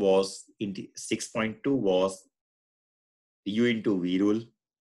part was 6.2 was U into V rule,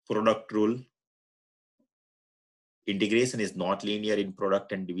 product rule. Integration is not linear in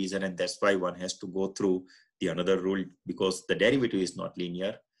product and division, and that's why one has to go through the another rule, because the derivative is not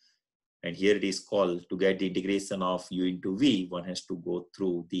linear. And here it is called, to get the integration of U into V, one has to go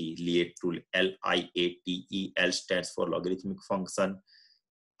through the Liate rule, L-I-A-T-E. L stands for logarithmic function,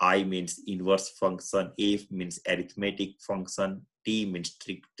 I means inverse function, A means arithmetic function, T means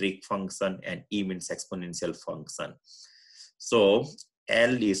trig function, and E means exponential function. So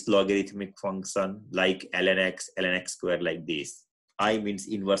L is logarithmic function like ln x square like this. I means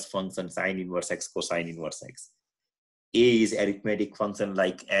inverse function, sine inverse x, cosine inverse x. A is arithmetic function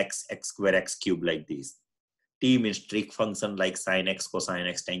like x square, x cube like this. T means trig function like sine x, cosine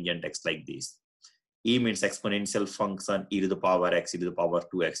x, tangent x like this. E means exponential function, e to the power x, e to the power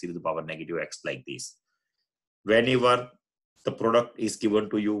 2x, e to the power negative x like this. Whenever the product is given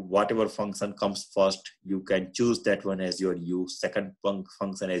to you, whatever function comes first, you can choose that one as your u, second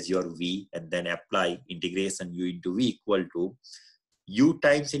function as your v, and then apply integration u into v equal to u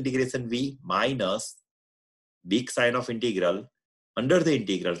times integration v minus big sign of integral. Under the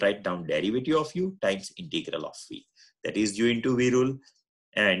integral, write down derivative of u times integral of v. That is u into v rule.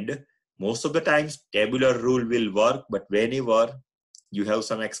 And most of the times tabular rule will work, but whenever you have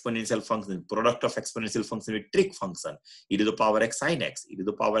some exponential function, product of exponential function with trig function, e to the power x sine x, e to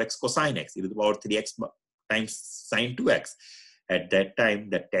the power x cosine x, e to the power 3x times sine 2x, at that time,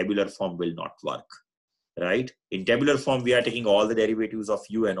 the tabular form will not work, right? In tabular form, we are taking all the derivatives of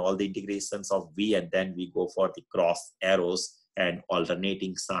u and all the integrations of v, and then we go for the cross arrows and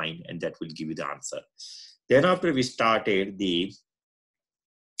alternating sign, and that will give you the answer. Then after we started the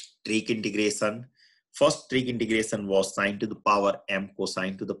trig integration, first trig integration was sine to the power m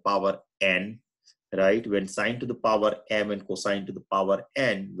cosine to the power n, right? When sine to the power m and cosine to the power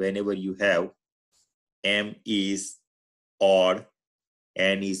n, whenever you have m is odd,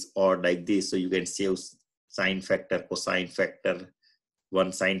 n is odd like this, so you can save sine factor, cosine factor,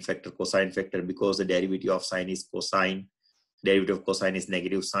 one sine factor, cosine factor, because the derivative of sine is cosine, derivative of cosine is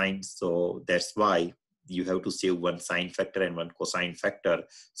negative sine, so that's why you have to save one sine factor and one cosine factor,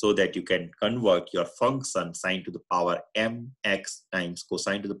 so that you can convert your function sine to the power mx times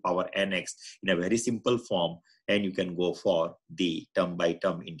cosine to the power nx in a very simple form, and you can go for the term by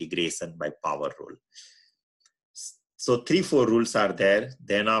term integration by power rule. So 3-4 rules are there.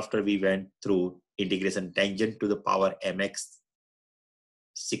 Then after we went through integration tangent to the power mx,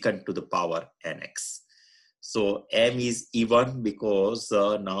 secant to the power nx. So m is even because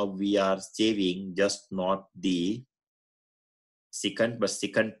now we are saving just not the secant, but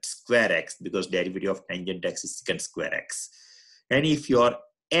secant square x, because derivative of tangent x is secant square x. And if your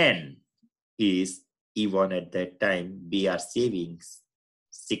n is even at that time, we are saving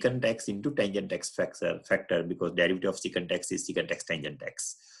secant x into tangent x factor, because derivative of secant x is secant x tangent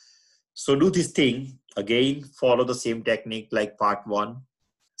x. So do this thing again, follow the same technique like part 1,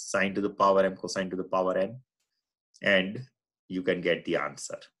 sine to the power m cosine to the power n, and you can get the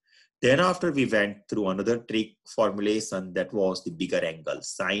answer. Then after we went through another trig formulation, that was the bigger angle,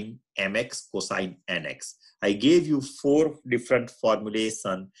 sine mx cosine nx. I gave you 4 different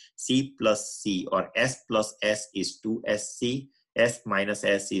formulation, c plus c or s plus s is 2sc, s minus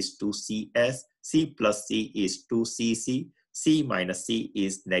s is 2cs, c plus c is 2cc, c minus c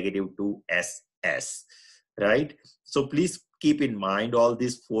is negative 2ss, right? So please keep in mind all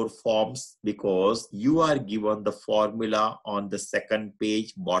these 4 forms, because you are given the formula on the second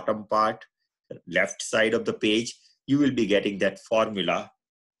page, bottom part, left side of the page. You will be getting that formula,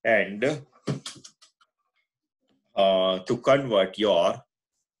 and to convert your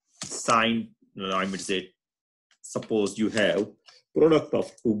sine, I would say, suppose you have product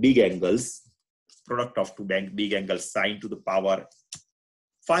of 2 big angles, big angles, sine to the power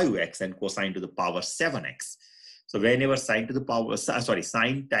 5x and cosine to the power 7x. So whenever sine to the power,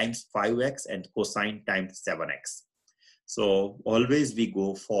 sine times 5x and cosine times 7x. So always we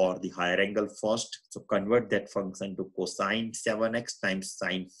go for the higher angle first. So convert that function to cosine 7x times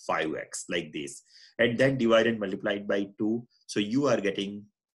sine 5x like this. And then divide and multiply it by 2. So you are getting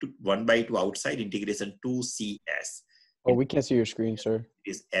 1 by 2 outside, integration 2cs. Oh, we can't see your screen, sir.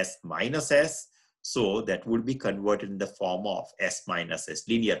 It is s minus s. So that would be converted in the form of s minus s,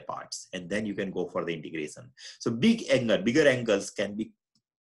 linear parts. And then you can go for the integration. So bigger angles can be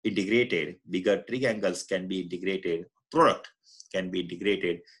integrated, bigger trig angles can be integrated, product can be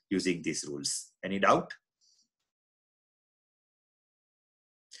integrated using these rules. Any doubt?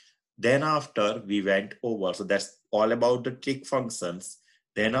 Then after we went over, so that's all about the trig functions.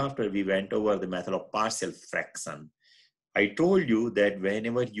 Then after we went over the method of partial fraction. I told you that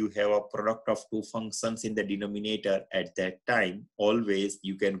whenever you have a product of 2 functions in the denominator at that time, always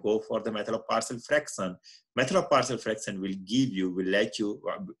you can go for the method of partial fraction. Method of partial fraction will give you,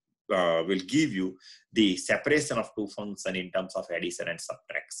 will give you the separation of 2 functions in terms of addition and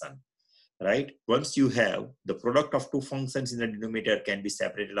subtraction, right? Once you have the product of 2 functions in the denominator can be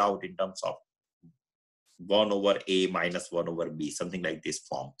separated out in terms of 1 over a minus 1 over b, something like this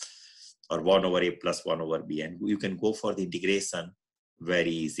form, or 1 over a plus 1 over b, and you can go for the integration very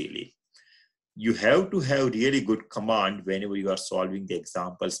easily. You have to have really good command whenever you are solving the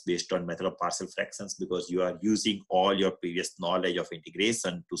examples based on method of partial fractions, because you are using all your previous knowledge of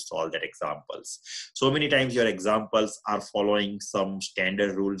integration to solve that examples. So many times your examples are following some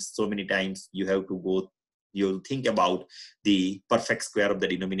standard rules. So many times you have to go, you think about the perfect square of the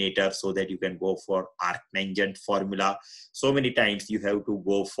denominator so that you can go for arctangent formula. So many times you have to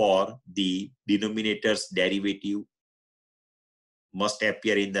go for the denominator's derivative must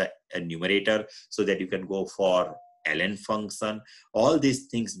appear in the numerator so that you can go for ln function. All these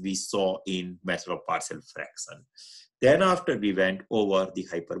things we saw in method of partial fraction. Then after we went over the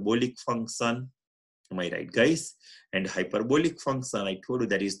hyperbolic function, am I right guys? And hyperbolic function, I told you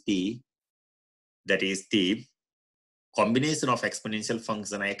that is the combination of exponential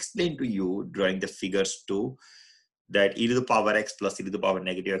function. I explained to you drawing the figures too, that e to the power x plus e to the power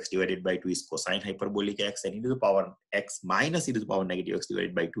negative x divided by 2 is cosine hyperbolic x, and e to the power x minus e to the power negative x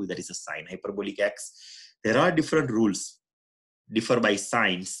divided by 2, that is a sine hyperbolic x. There are different rules differ by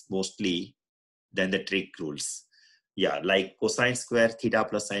signs mostly than the trig rules. Yeah, like cosine square theta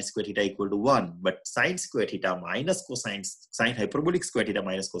plus sine square theta equal to 1, but sine square theta minus cosine, sine hyperbolic square theta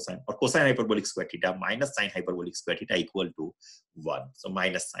minus cosine, or cosine hyperbolic square theta minus sine hyperbolic square theta equal to 1. So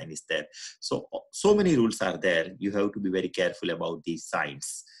minus sign is there. So many rules are there. You have to be very careful about these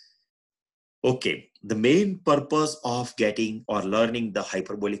signs. Okay, the main purpose of getting or learning the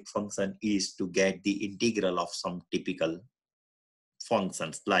hyperbolic function is to get the integral of some typical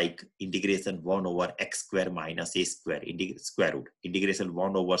functions like integration 1 over x square minus a square, square root, integration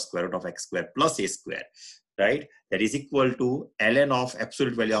 1 over square root of x square plus a square, right? That is equal to ln of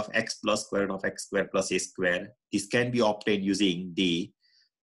absolute value of x plus square root of x square plus a square. This can be obtained using the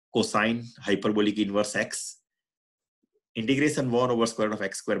cosine hyperbolic inverse x. Integration 1 over square root of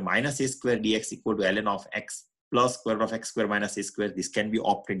x square minus a square dx equal to ln of x plus square root of x square minus a square. This can be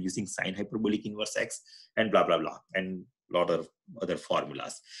obtained using sine hyperbolic inverse x, and blah, blah, blah, and lot of other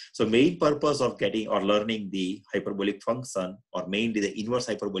formulas. So main purpose of getting or learning the hyperbolic function, or mainly the inverse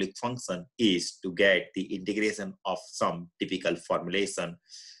hyperbolic function, is to get the integration of some typical formulation,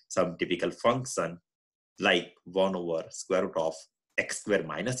 some typical function like 1 over square root of x square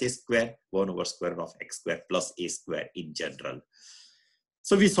minus a square, 1 over square root of x square plus a square in general.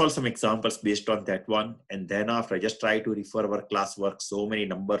 So we solve some examples based on that one, and then after I just try to refer our classwork so many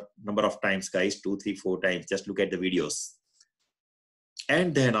number of times, guys, 2, 3, 4 times. Just look at the videos.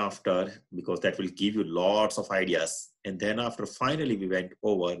 And then after, because that will give you lots of ideas. And then after, finally, we went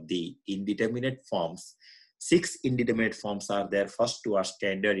over the indeterminate forms. 6 indeterminate forms are there. First 2 are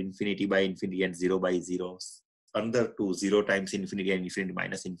standard infinity by infinity and 0 by 0. Another 2, 0 times infinity and infinity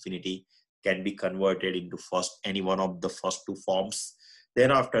minus infinity, can be converted into any one of the first 2 forms.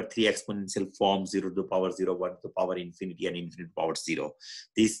 Then after, 3 exponential forms, 0 to the power 0, 1 to the power infinity, and infinity to the power 0.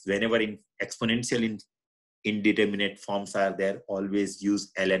 This, whenever in exponential indeterminate forms are there, always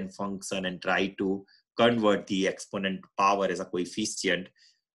use ln function and try to convert the exponent power as a coefficient.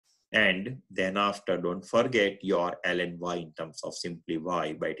 And then after, don't forget your ln y in terms of simply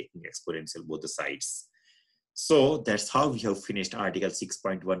y by taking exponential both the sides. So that's how we have finished article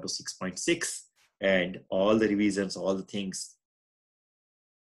 6.1 to 6.6, and all the revisions, all the things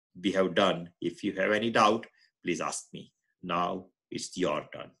we have done. If you have any doubt, please ask me. Now it's your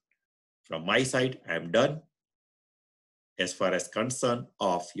turn. From my side, I am done as far as concern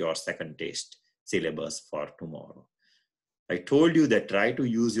of your second test syllabus for tomorrow. I told you that try to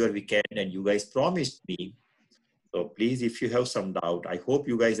use your weekend, and you guys promised me. So please, if you have some doubt, I hope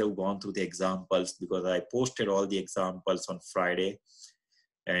you guys have gone through the examples, because I posted all the examples on Friday,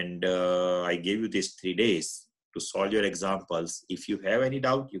 and I gave you these 3 days to solve your examples. If you have any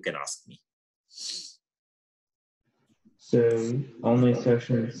doubt, you can ask me. So only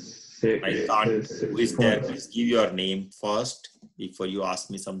section 6. I can't. Who is there? Please give your name first before you ask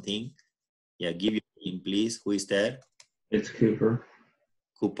me something. Yeah, give your name, please. Who is there? It's Cooper.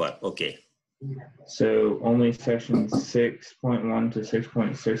 Cooper. Okay. So only sections 6.1 to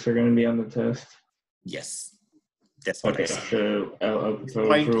 6.6 are going to be on the test? Yes. That's what I said. So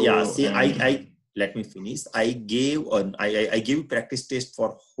Point, yeah, see, I let me finish. I gave practice test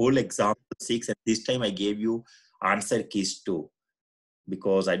for whole example 6, and this time I gave you answer keys too,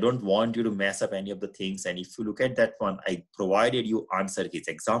 because I don't want you to mess up any of the things. And if you look at that one, I provided you answer keys,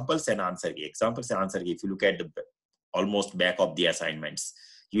 examples and answer key, examples and answer key. If you look at the almost back of the assignments,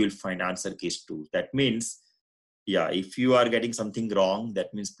 you will find answer keys too. That means, yeah, if you are getting something wrong,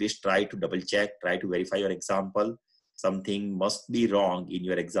 that means please try to double check, try to verify your example. Something must be wrong in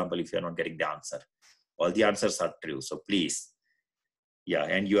your example if you're not getting the answer. All the answers are true. So please, yeah,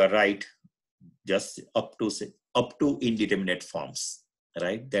 and you are right, just up to indeterminate forms,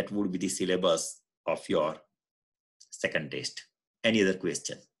 right? That would be the syllabus of your second test. Any other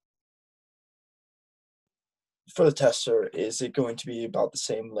question? For the test, sir, is it going to be about the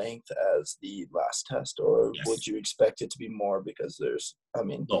same length as the last test, or Yes. would you expect it to be more because there's, I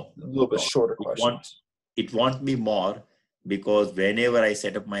mean, No, a little bit shorter questions? It won't be more, because whenever I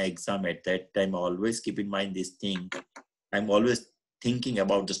set up my exam at that time, I always keep in mind this thing. I'm always thinking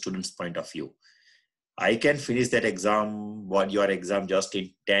about the student's point of view. I can finish that exam, your exam, just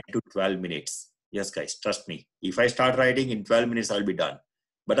in 10 to 12 minutes. Yes, guys, trust me. If I start writing in 12 minutes, I'll be done.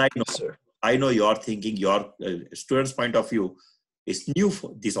 But I know you're thinking, your student's point of view is new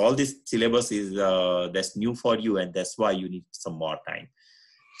for this. All this syllabus is that's new for you, and that's why you need some more time.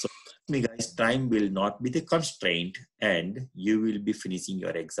 So, me guys, time will not be the constraint, and you will be finishing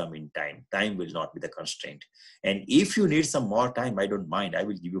your exam in time. Time will not be the constraint. And if you need some more time, I don't mind. I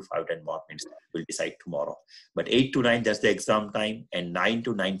will give you 5-10 more minutes. We'll decide tomorrow. But 8 to 9, that's the exam time, and 9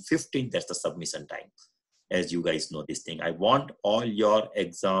 to 9:15, that's the submission time. as you guys know this thing. I want all your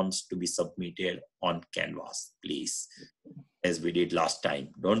exams to be submitted on Canvas, please, as we did last time.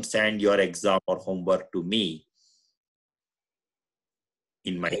 Don't send your exam or homework to me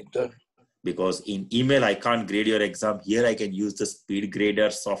in my because in email I can't grade your exam. Here I can use the speed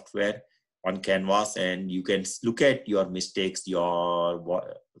grader software on Canvas, and you can look at your mistakes,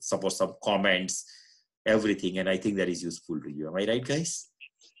 your suppose some comments, everything, and I think that is useful to you. Am I right, guys?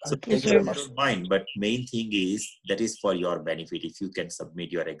 So Thank you very much. don't mind, but main thing is that is for your benefit if you can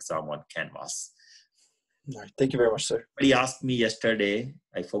submit your exam on Canvas. All right. Thank you very much, sir. Somebody asked me yesterday,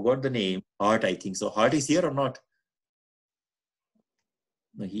 I forgot the name, Hart, I think so. Hart is here or not?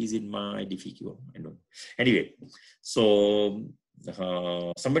 No, he's in my DFQ. I don't. Anyway, so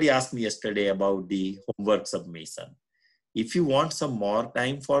somebody asked me yesterday about the homework submission. If you want some more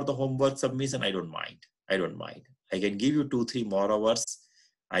time for the homework submission, I don't mind. I don't mind. I can give you 2-3 more hours.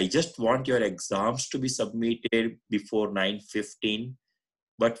 I just want your exams to be submitted before 9:15.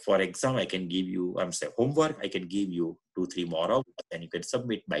 But for exam, I can give you, I'm saying homework, I can give you 2-3 more hours, and you can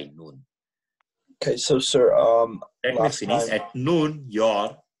submit by noon. Okay, so sir, Let me finish. At noon,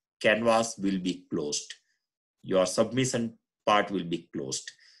 your Canvas will be closed. Your submission part will be closed.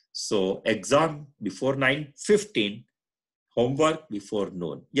 So exam before 9:15, homework before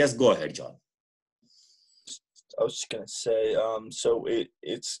noon. Yes, go ahead, John. I was just gonna say, so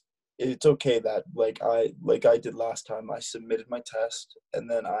it's okay that like I did last time, I submitted my test and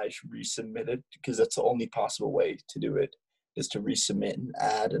then I resubmitted, because that's the only possible way to do it, is to resubmit and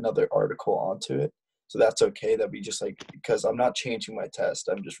add another article onto it. So that's okay that we just because I'm not changing my test,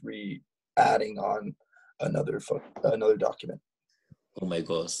 I'm just adding on another document. Oh my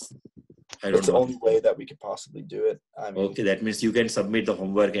gosh. That's the only way that we could possibly do it. I mean, okay, that means you can submit the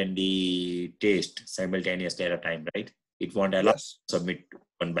homework and the test simultaneously at a time, right? It won't allow yes. you to submit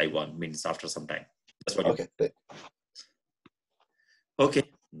one by one, means after some time. That's what okay. Okay,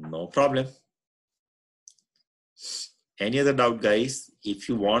 no problem. Any other doubt, guys? If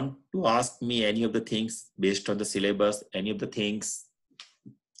you want to ask me any of the things based on the syllabus, any of the things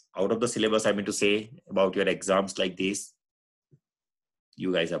out of the syllabus, I mean to say about your exams like this,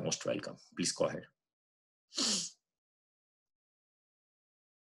 you guys are most welcome. Please go ahead.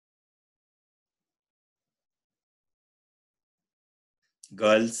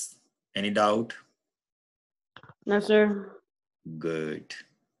 Girls, any doubt? No, sir. Good.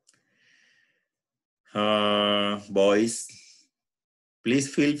 Boys, please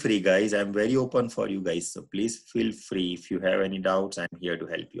feel free, guys. I'm very open for you guys. So please feel free. If you have any doubts, I'm here to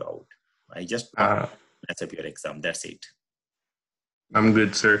help you out. I just want to mess up your exam. That's it. I'm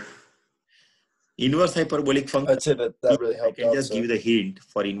good, sir. Inverse hyperbolic function. I'd say that really helped. I can just give you the hint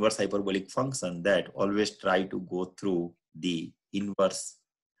for inverse hyperbolic function, that always try to go through the inverse.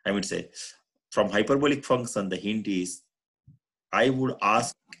 I would say from hyperbolic function, the hint is I would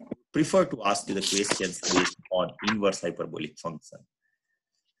prefer to ask you the questions based on inverse hyperbolic function.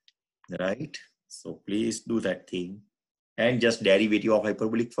 Right? So please do that thing. And just derivative of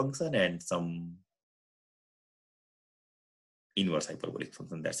hyperbolic function and some inverse hyperbolic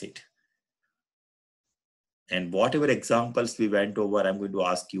function. That's it. And whatever examples we went over, I'm going to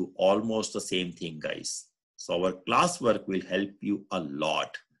ask you almost the same thing, guys. So our classwork will help you a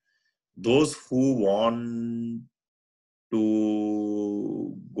lot. Those who want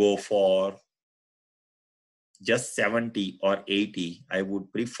to go for just 70 or 80, I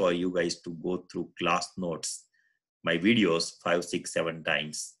would prefer you guys to go through class notes, my videos 5, 6, 7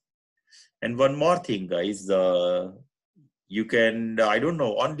 times. And one more thing, guys, you can, I don't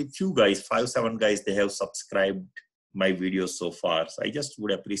know, only few guys, 5, 7 guys, they have subscribed my videos so far. So I just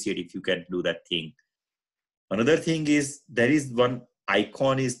would appreciate if you can do that thing. Another thing is, there is one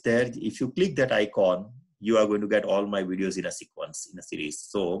icon is there. If you click that icon, you are going to get all my videos in a sequence, in a series.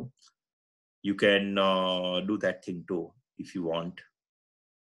 So you can do that thing too, if you want.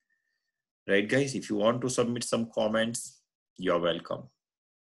 Right, guys? If you want to submit some comments, you're welcome.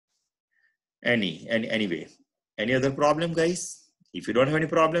 Anyway, any other problem, guys? If you don't have any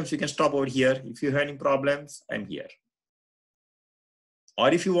problems, you can stop over here. If you have any problems, I'm here. Or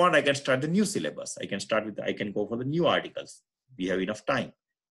if you want, I can start the new syllabus. I can go for the new articles. We have enough time.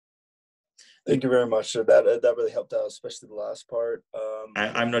 Thank you very much, sir. That really helped out, especially the last part.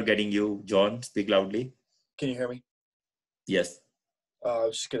 I'm not getting you, John. Speak loudly. Can you hear me? Yes. I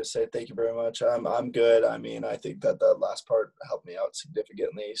was just gonna say thank you very much. I'm good. I mean, I think that the last part helped me out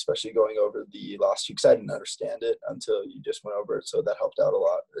significantly, especially going over the last few, because I didn't understand it until you just went over it. So that helped out a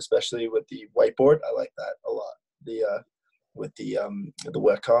lot, especially with the whiteboard. I like that a lot. With the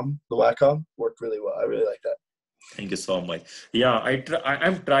Wacom worked really well. I really like that. Thank you so much. Yeah,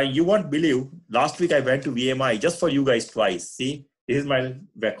 I'm trying. You won't believe. Last week I went to VMI just for you guys twice. See, this is my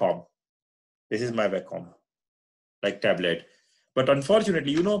Vacom. This is my Vacom, like tablet. But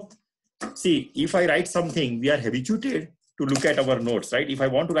unfortunately, see, if I write something, we are habituated to look at our notes, right? If I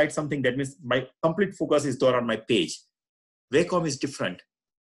want to write something, that means my complete focus is there on my page. Vacom is different.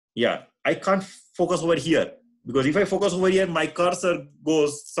 Yeah, I can't focus over here because if I focus over here, my cursor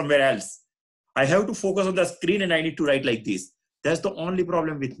goes somewhere else. I have to focus on the screen and I need to write like this. That's the only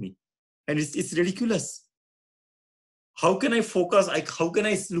problem with me. And it's ridiculous. How can I focus? How can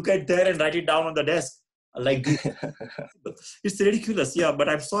I look at there and write it down on the desk? Like this? It's ridiculous. Yeah, but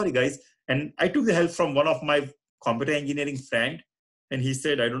I'm sorry, guys. And I took the help from one of my computer engineering friend. And he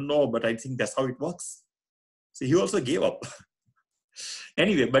said, I don't know, but I think that's how it works. So he also gave up.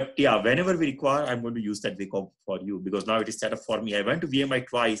 Anyway, but yeah, whenever we require, I'm going to use that Wacom for you because now it is set up for me. I went to VMI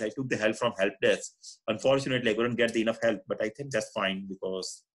twice. I took the help from help desk. Unfortunately, I couldn't get enough help, but I think that's fine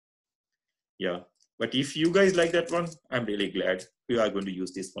because, yeah. But if you guys like that one, I'm really glad we are going to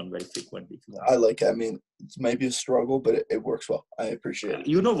use this one very frequently. I like it. I mean, it might be a struggle, but it works well. I appreciate it.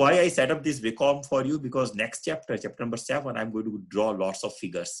 You know why I set up this Wacom for you? Because next chapter number 7, I'm going to draw lots of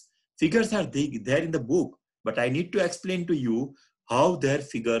figures. Figures are there in the book, but I need to explain to you how their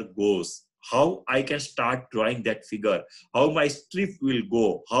figure goes, how I can start drawing that figure, how my strip will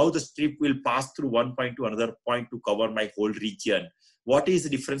go, how the strip will pass through one point to another point to cover my whole region. What is the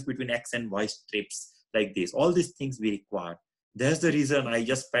difference between X and Y strips like this? All these things we require. That's the reason I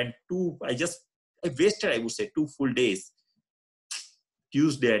just spent I wasted, I would say, 2 full days.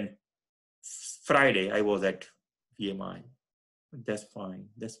 Tuesday and Friday, I was at VMI. That's fine,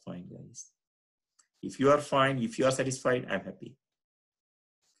 guys. If you are fine, if you are satisfied, I'm happy.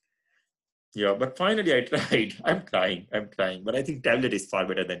 Yeah, but finally I tried. I'm trying. But I think tablet is far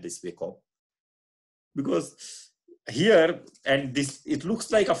better than this Wacom. Because here, and this, it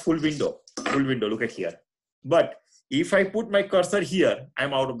looks like a full window, look at here. But if I put my cursor here,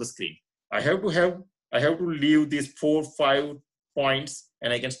 I'm out of the screen. I have to leave these 4-5 points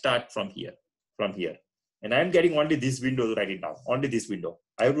and I can start from here. And I'm getting only this window to write it down, only this window.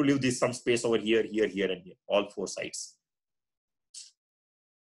 I have to leave this some space over here, here, and here, all 4 sides.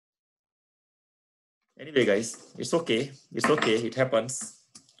 Anyway, guys, it's okay. It happens.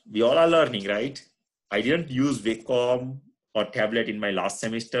 We all are learning, right? I didn't use Wacom or tablet in my last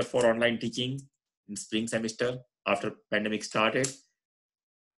semester for online teaching in spring semester after pandemic started.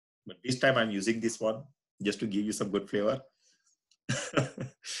 But this time I'm using this one just to give you some good flavor.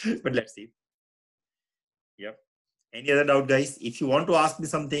 But let's see. Yep. Any other doubt, guys? If you want to ask me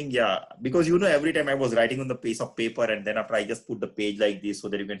something, yeah, because every time I was writing on the piece of paper and then after I just put the page like this so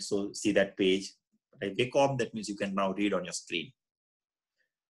that you can see that page. But I Wacom, that means you can now read on your screen.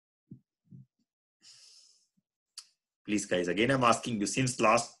 Please, guys, again, I'm asking you since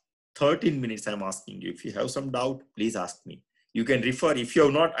last 13 minutes, I'm asking you, if you have some doubt, please ask me. You can refer, if you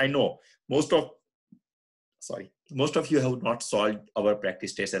have not, I know most of you have not solved our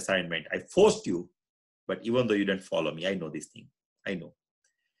practice test assignment. I forced you, but even though you didn't follow me, I know this thing, I know.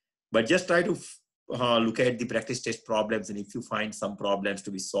 But just try to look at the practice test problems. And if you find some problems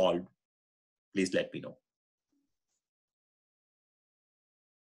to be solved, please let me know.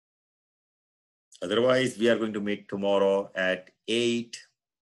 Otherwise, we are going to meet tomorrow at 8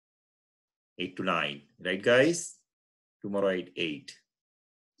 to 9. Right, guys? Tomorrow at 8.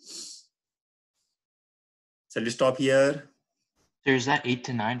 Shall we stop here? So is that 8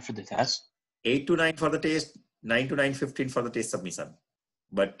 to 9 for the test? 8 to 9 for the test, 9 to 9:15 for the test submission.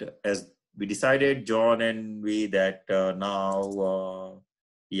 But as we decided, John and we, that now,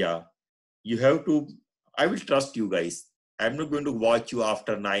 yeah, you have to, I will trust you guys. I'm not going to watch you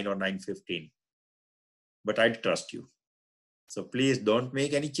after 9 or 9:15. But I trust you. So please don't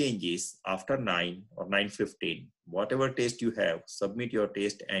make any changes after 9 or 9:15. Whatever test you have, submit your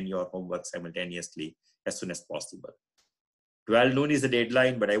test and your homework simultaneously as soon as possible. 12 noon is the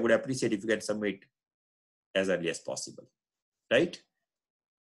deadline, but I would appreciate if you can submit as early as possible. Right?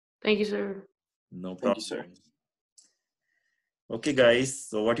 Thank you, sir. No problem. Thank you, sir. Okay, guys.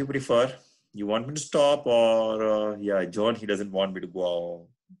 So what you prefer? You want me to stop or, yeah, John, he doesn't want me to go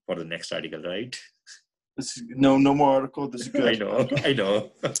for the next article, right? No more article. This is good. I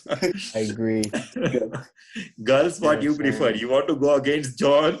know. I agree. Good. Girls, what Yes, you sir. prefer? You want to go against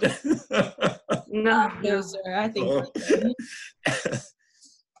John? No, No, no. sir. I think Oh.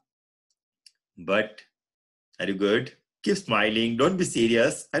 But are you good? Keep smiling. Don't be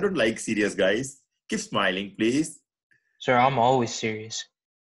serious. I don't like serious guys. Keep smiling, please. Sir, I'm always serious.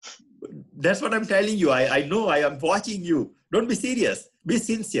 That's what I'm telling you. I know I am watching you. Don't be serious. Be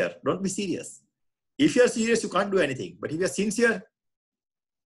sincere. Don't be serious. If you're serious, you can't do anything. But if you're sincere,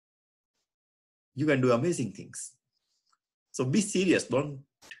 you can do amazing things. So be serious. Don't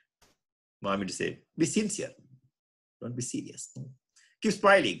want me to say, be sincere. Don't be serious. Keep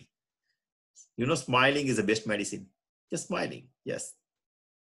smiling. You know, smiling is the best medicine. Just smiling. Yes.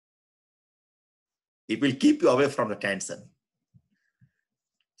 It will keep you away from the tension.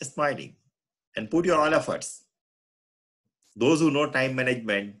 Just smiling. And put your all efforts. Those who know time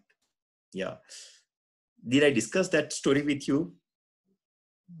management, yeah. Did I discuss that story with you?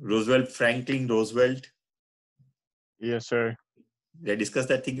 Franklin Roosevelt. Yes, sir. Did I discuss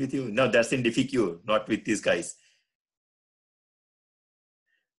that thing with you? No, that's in DFQ, not with these guys.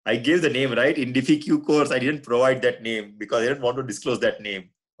 I gave the name, right? In DFQ course, I didn't provide that name because I didn't want to disclose that name.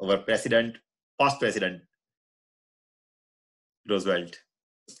 Our president, past president, Roosevelt.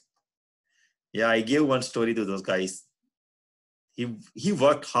 Yeah, I gave one story to those guys. He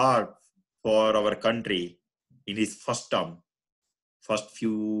worked hard for our country in his first term, first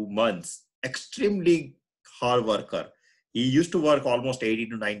few months. Extremely hard worker. He used to work almost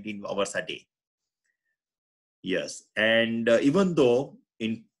 18 to 19 hours a day. Yes, and even though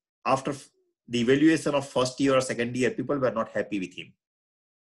after the evaluation of first year or second year, people were not happy with him.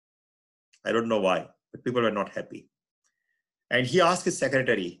 I don't know why, but people were not happy. And he asked his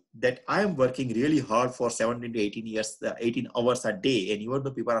secretary that I am working really hard for 17 to 18 hours a day, and even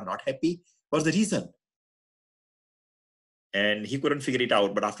though people are not happy, what's the reason? And he couldn't figure it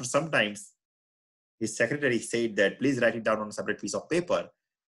out. But after some times, his secretary said that please write it down on a separate piece of paper,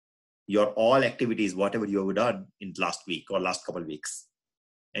 your all activities, whatever you have done in last week or last couple of weeks.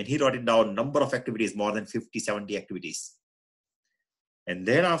 And he wrote it down, number of activities, more than 50, 70 activities. And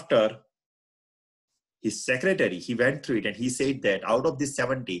then after, his secretary, he went through it and he said that out of this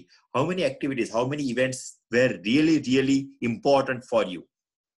 70, how many activities, how many events were really, really important for you?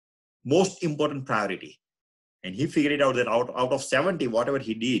 Most important priority. And he figured it out that out of 70, whatever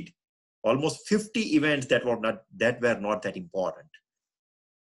he did, almost 50 events that were not that important.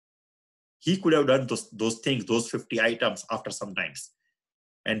 He could have done those things, those 50 items after some times.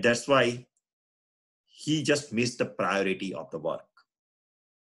 And that's why he just missed the priority of the work.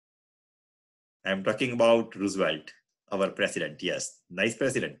 I'm talking about Roosevelt, our president. Yes, nice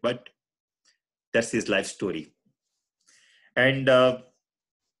president, but that's his life story. And then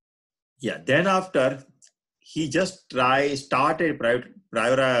after, he just started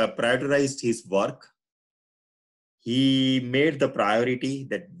prioritized his work. He made the priority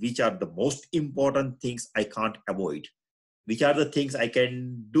that which are the most important things I can't avoid. Which are the things I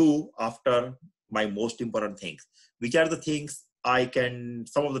can do after my most important things? Which are the things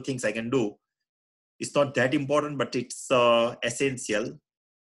some of the things I can do. It's not that important, but it's essential.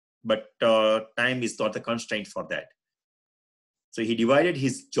 But time is not the constraint for that. So he divided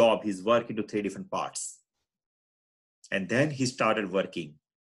his job, his work into 3 different parts. And then he started working.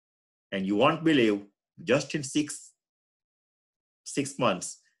 And you won't believe, just in six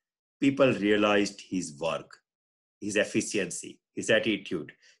months, people realized his work, his efficiency, his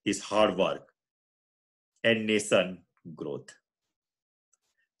attitude, his hard work, and nation growth.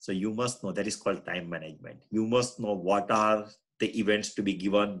 So you must know that is called time management. You must know what are the events to be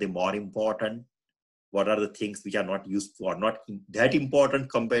given, the more important, what are the things which are not useful or not that important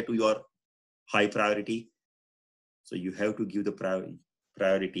compared to your high priority. So you have to give the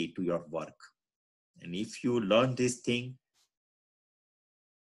priority to your work. And if you learn this thing,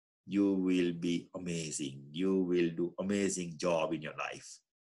 you will be amazing. You will do amazing job in your life.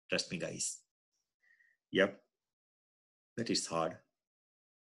 Trust me, guys. Yep. That is hard.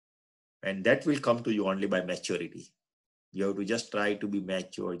 And that will come to you only by maturity. You have to just try to be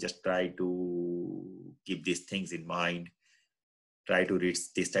mature, just try to keep these things in mind, try to read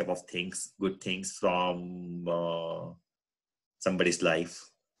this type of things, good things from somebody's life,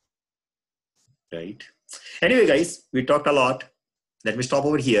 right? Anyway, guys, we talked a lot. Let me stop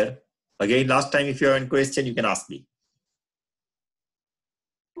over here. Again, last time, if you have any question, you can ask me.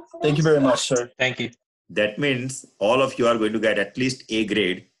 Thank you very much, sir. Thank you. That means all of you are going to get at least A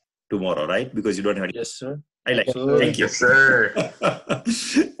grade tomorrow, right? Because you don't have any. Yes, sir. I like it. Absolutely. Thank you. Yes, sir.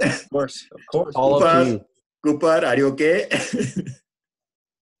 Of course. All up to you. Cooper, are you okay?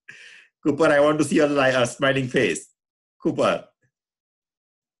 Cooper, I want to see your smiling face. Cooper.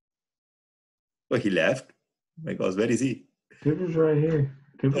 Oh, he left. My gosh, where is he? Cooper's right here.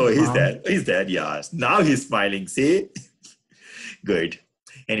 Cooper's Oh, he's smiling. there. He's there. Yeah. Now he's smiling. See? Good.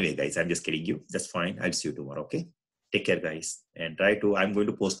 Anyway, guys, I'm just kidding you. That's fine. I'll see you tomorrow. Okay. Take care, guys. And I'm going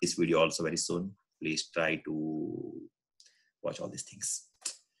to post this video also very soon. Please try to watch all these things.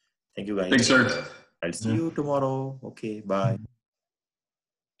 Thank you, guys. Thanks, sir. I'll see you tomorrow. Okay. Bye.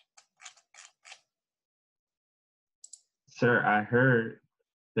 Sir, I heard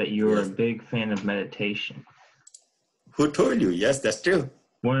that you're Yes. a big fan of meditation. Who told you? Yes, that's true.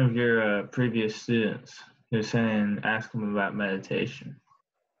 One of your previous students was saying, ask him about meditation.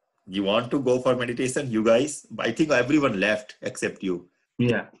 You want to go for meditation, you guys? I think everyone left except you.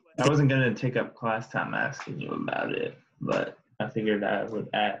 Yeah, I wasn't going to take up class time asking you about it, but I figured I would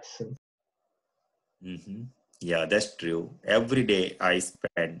ask. Mm-hmm. Yeah, that's true. Every day I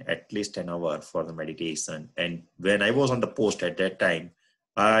spend at least an hour for the meditation. And when I was on the post at that time,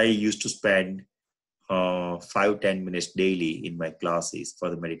 I used to spend 5-10 minutes daily in my classes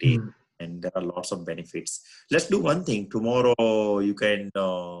for the meditation. Mm. And there are lots of benefits. Let's do one thing. Tomorrow you can,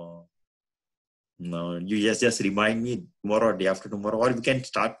 you just remind me tomorrow or day after tomorrow, or we can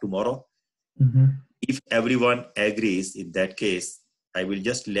start tomorrow. Mm-hmm. If everyone agrees, in that case, I will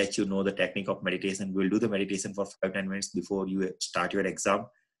just let you know the technique of meditation. We'll do the meditation for 5-10 minutes before you start your exam.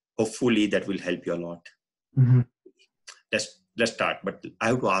 Hopefully that will help you a lot. Mm-hmm. Let's start. But I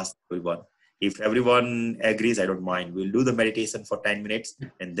have to ask everyone. If everyone agrees, I don't mind. We'll do the meditation for 10 minutes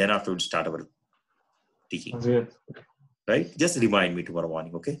and then after we'll start our teaching. Sounds good. Right? Just remind me tomorrow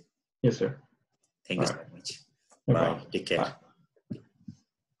morning, okay? Yes, sir. Thank you All so right. much. No Bye. problem. Take care. Bye.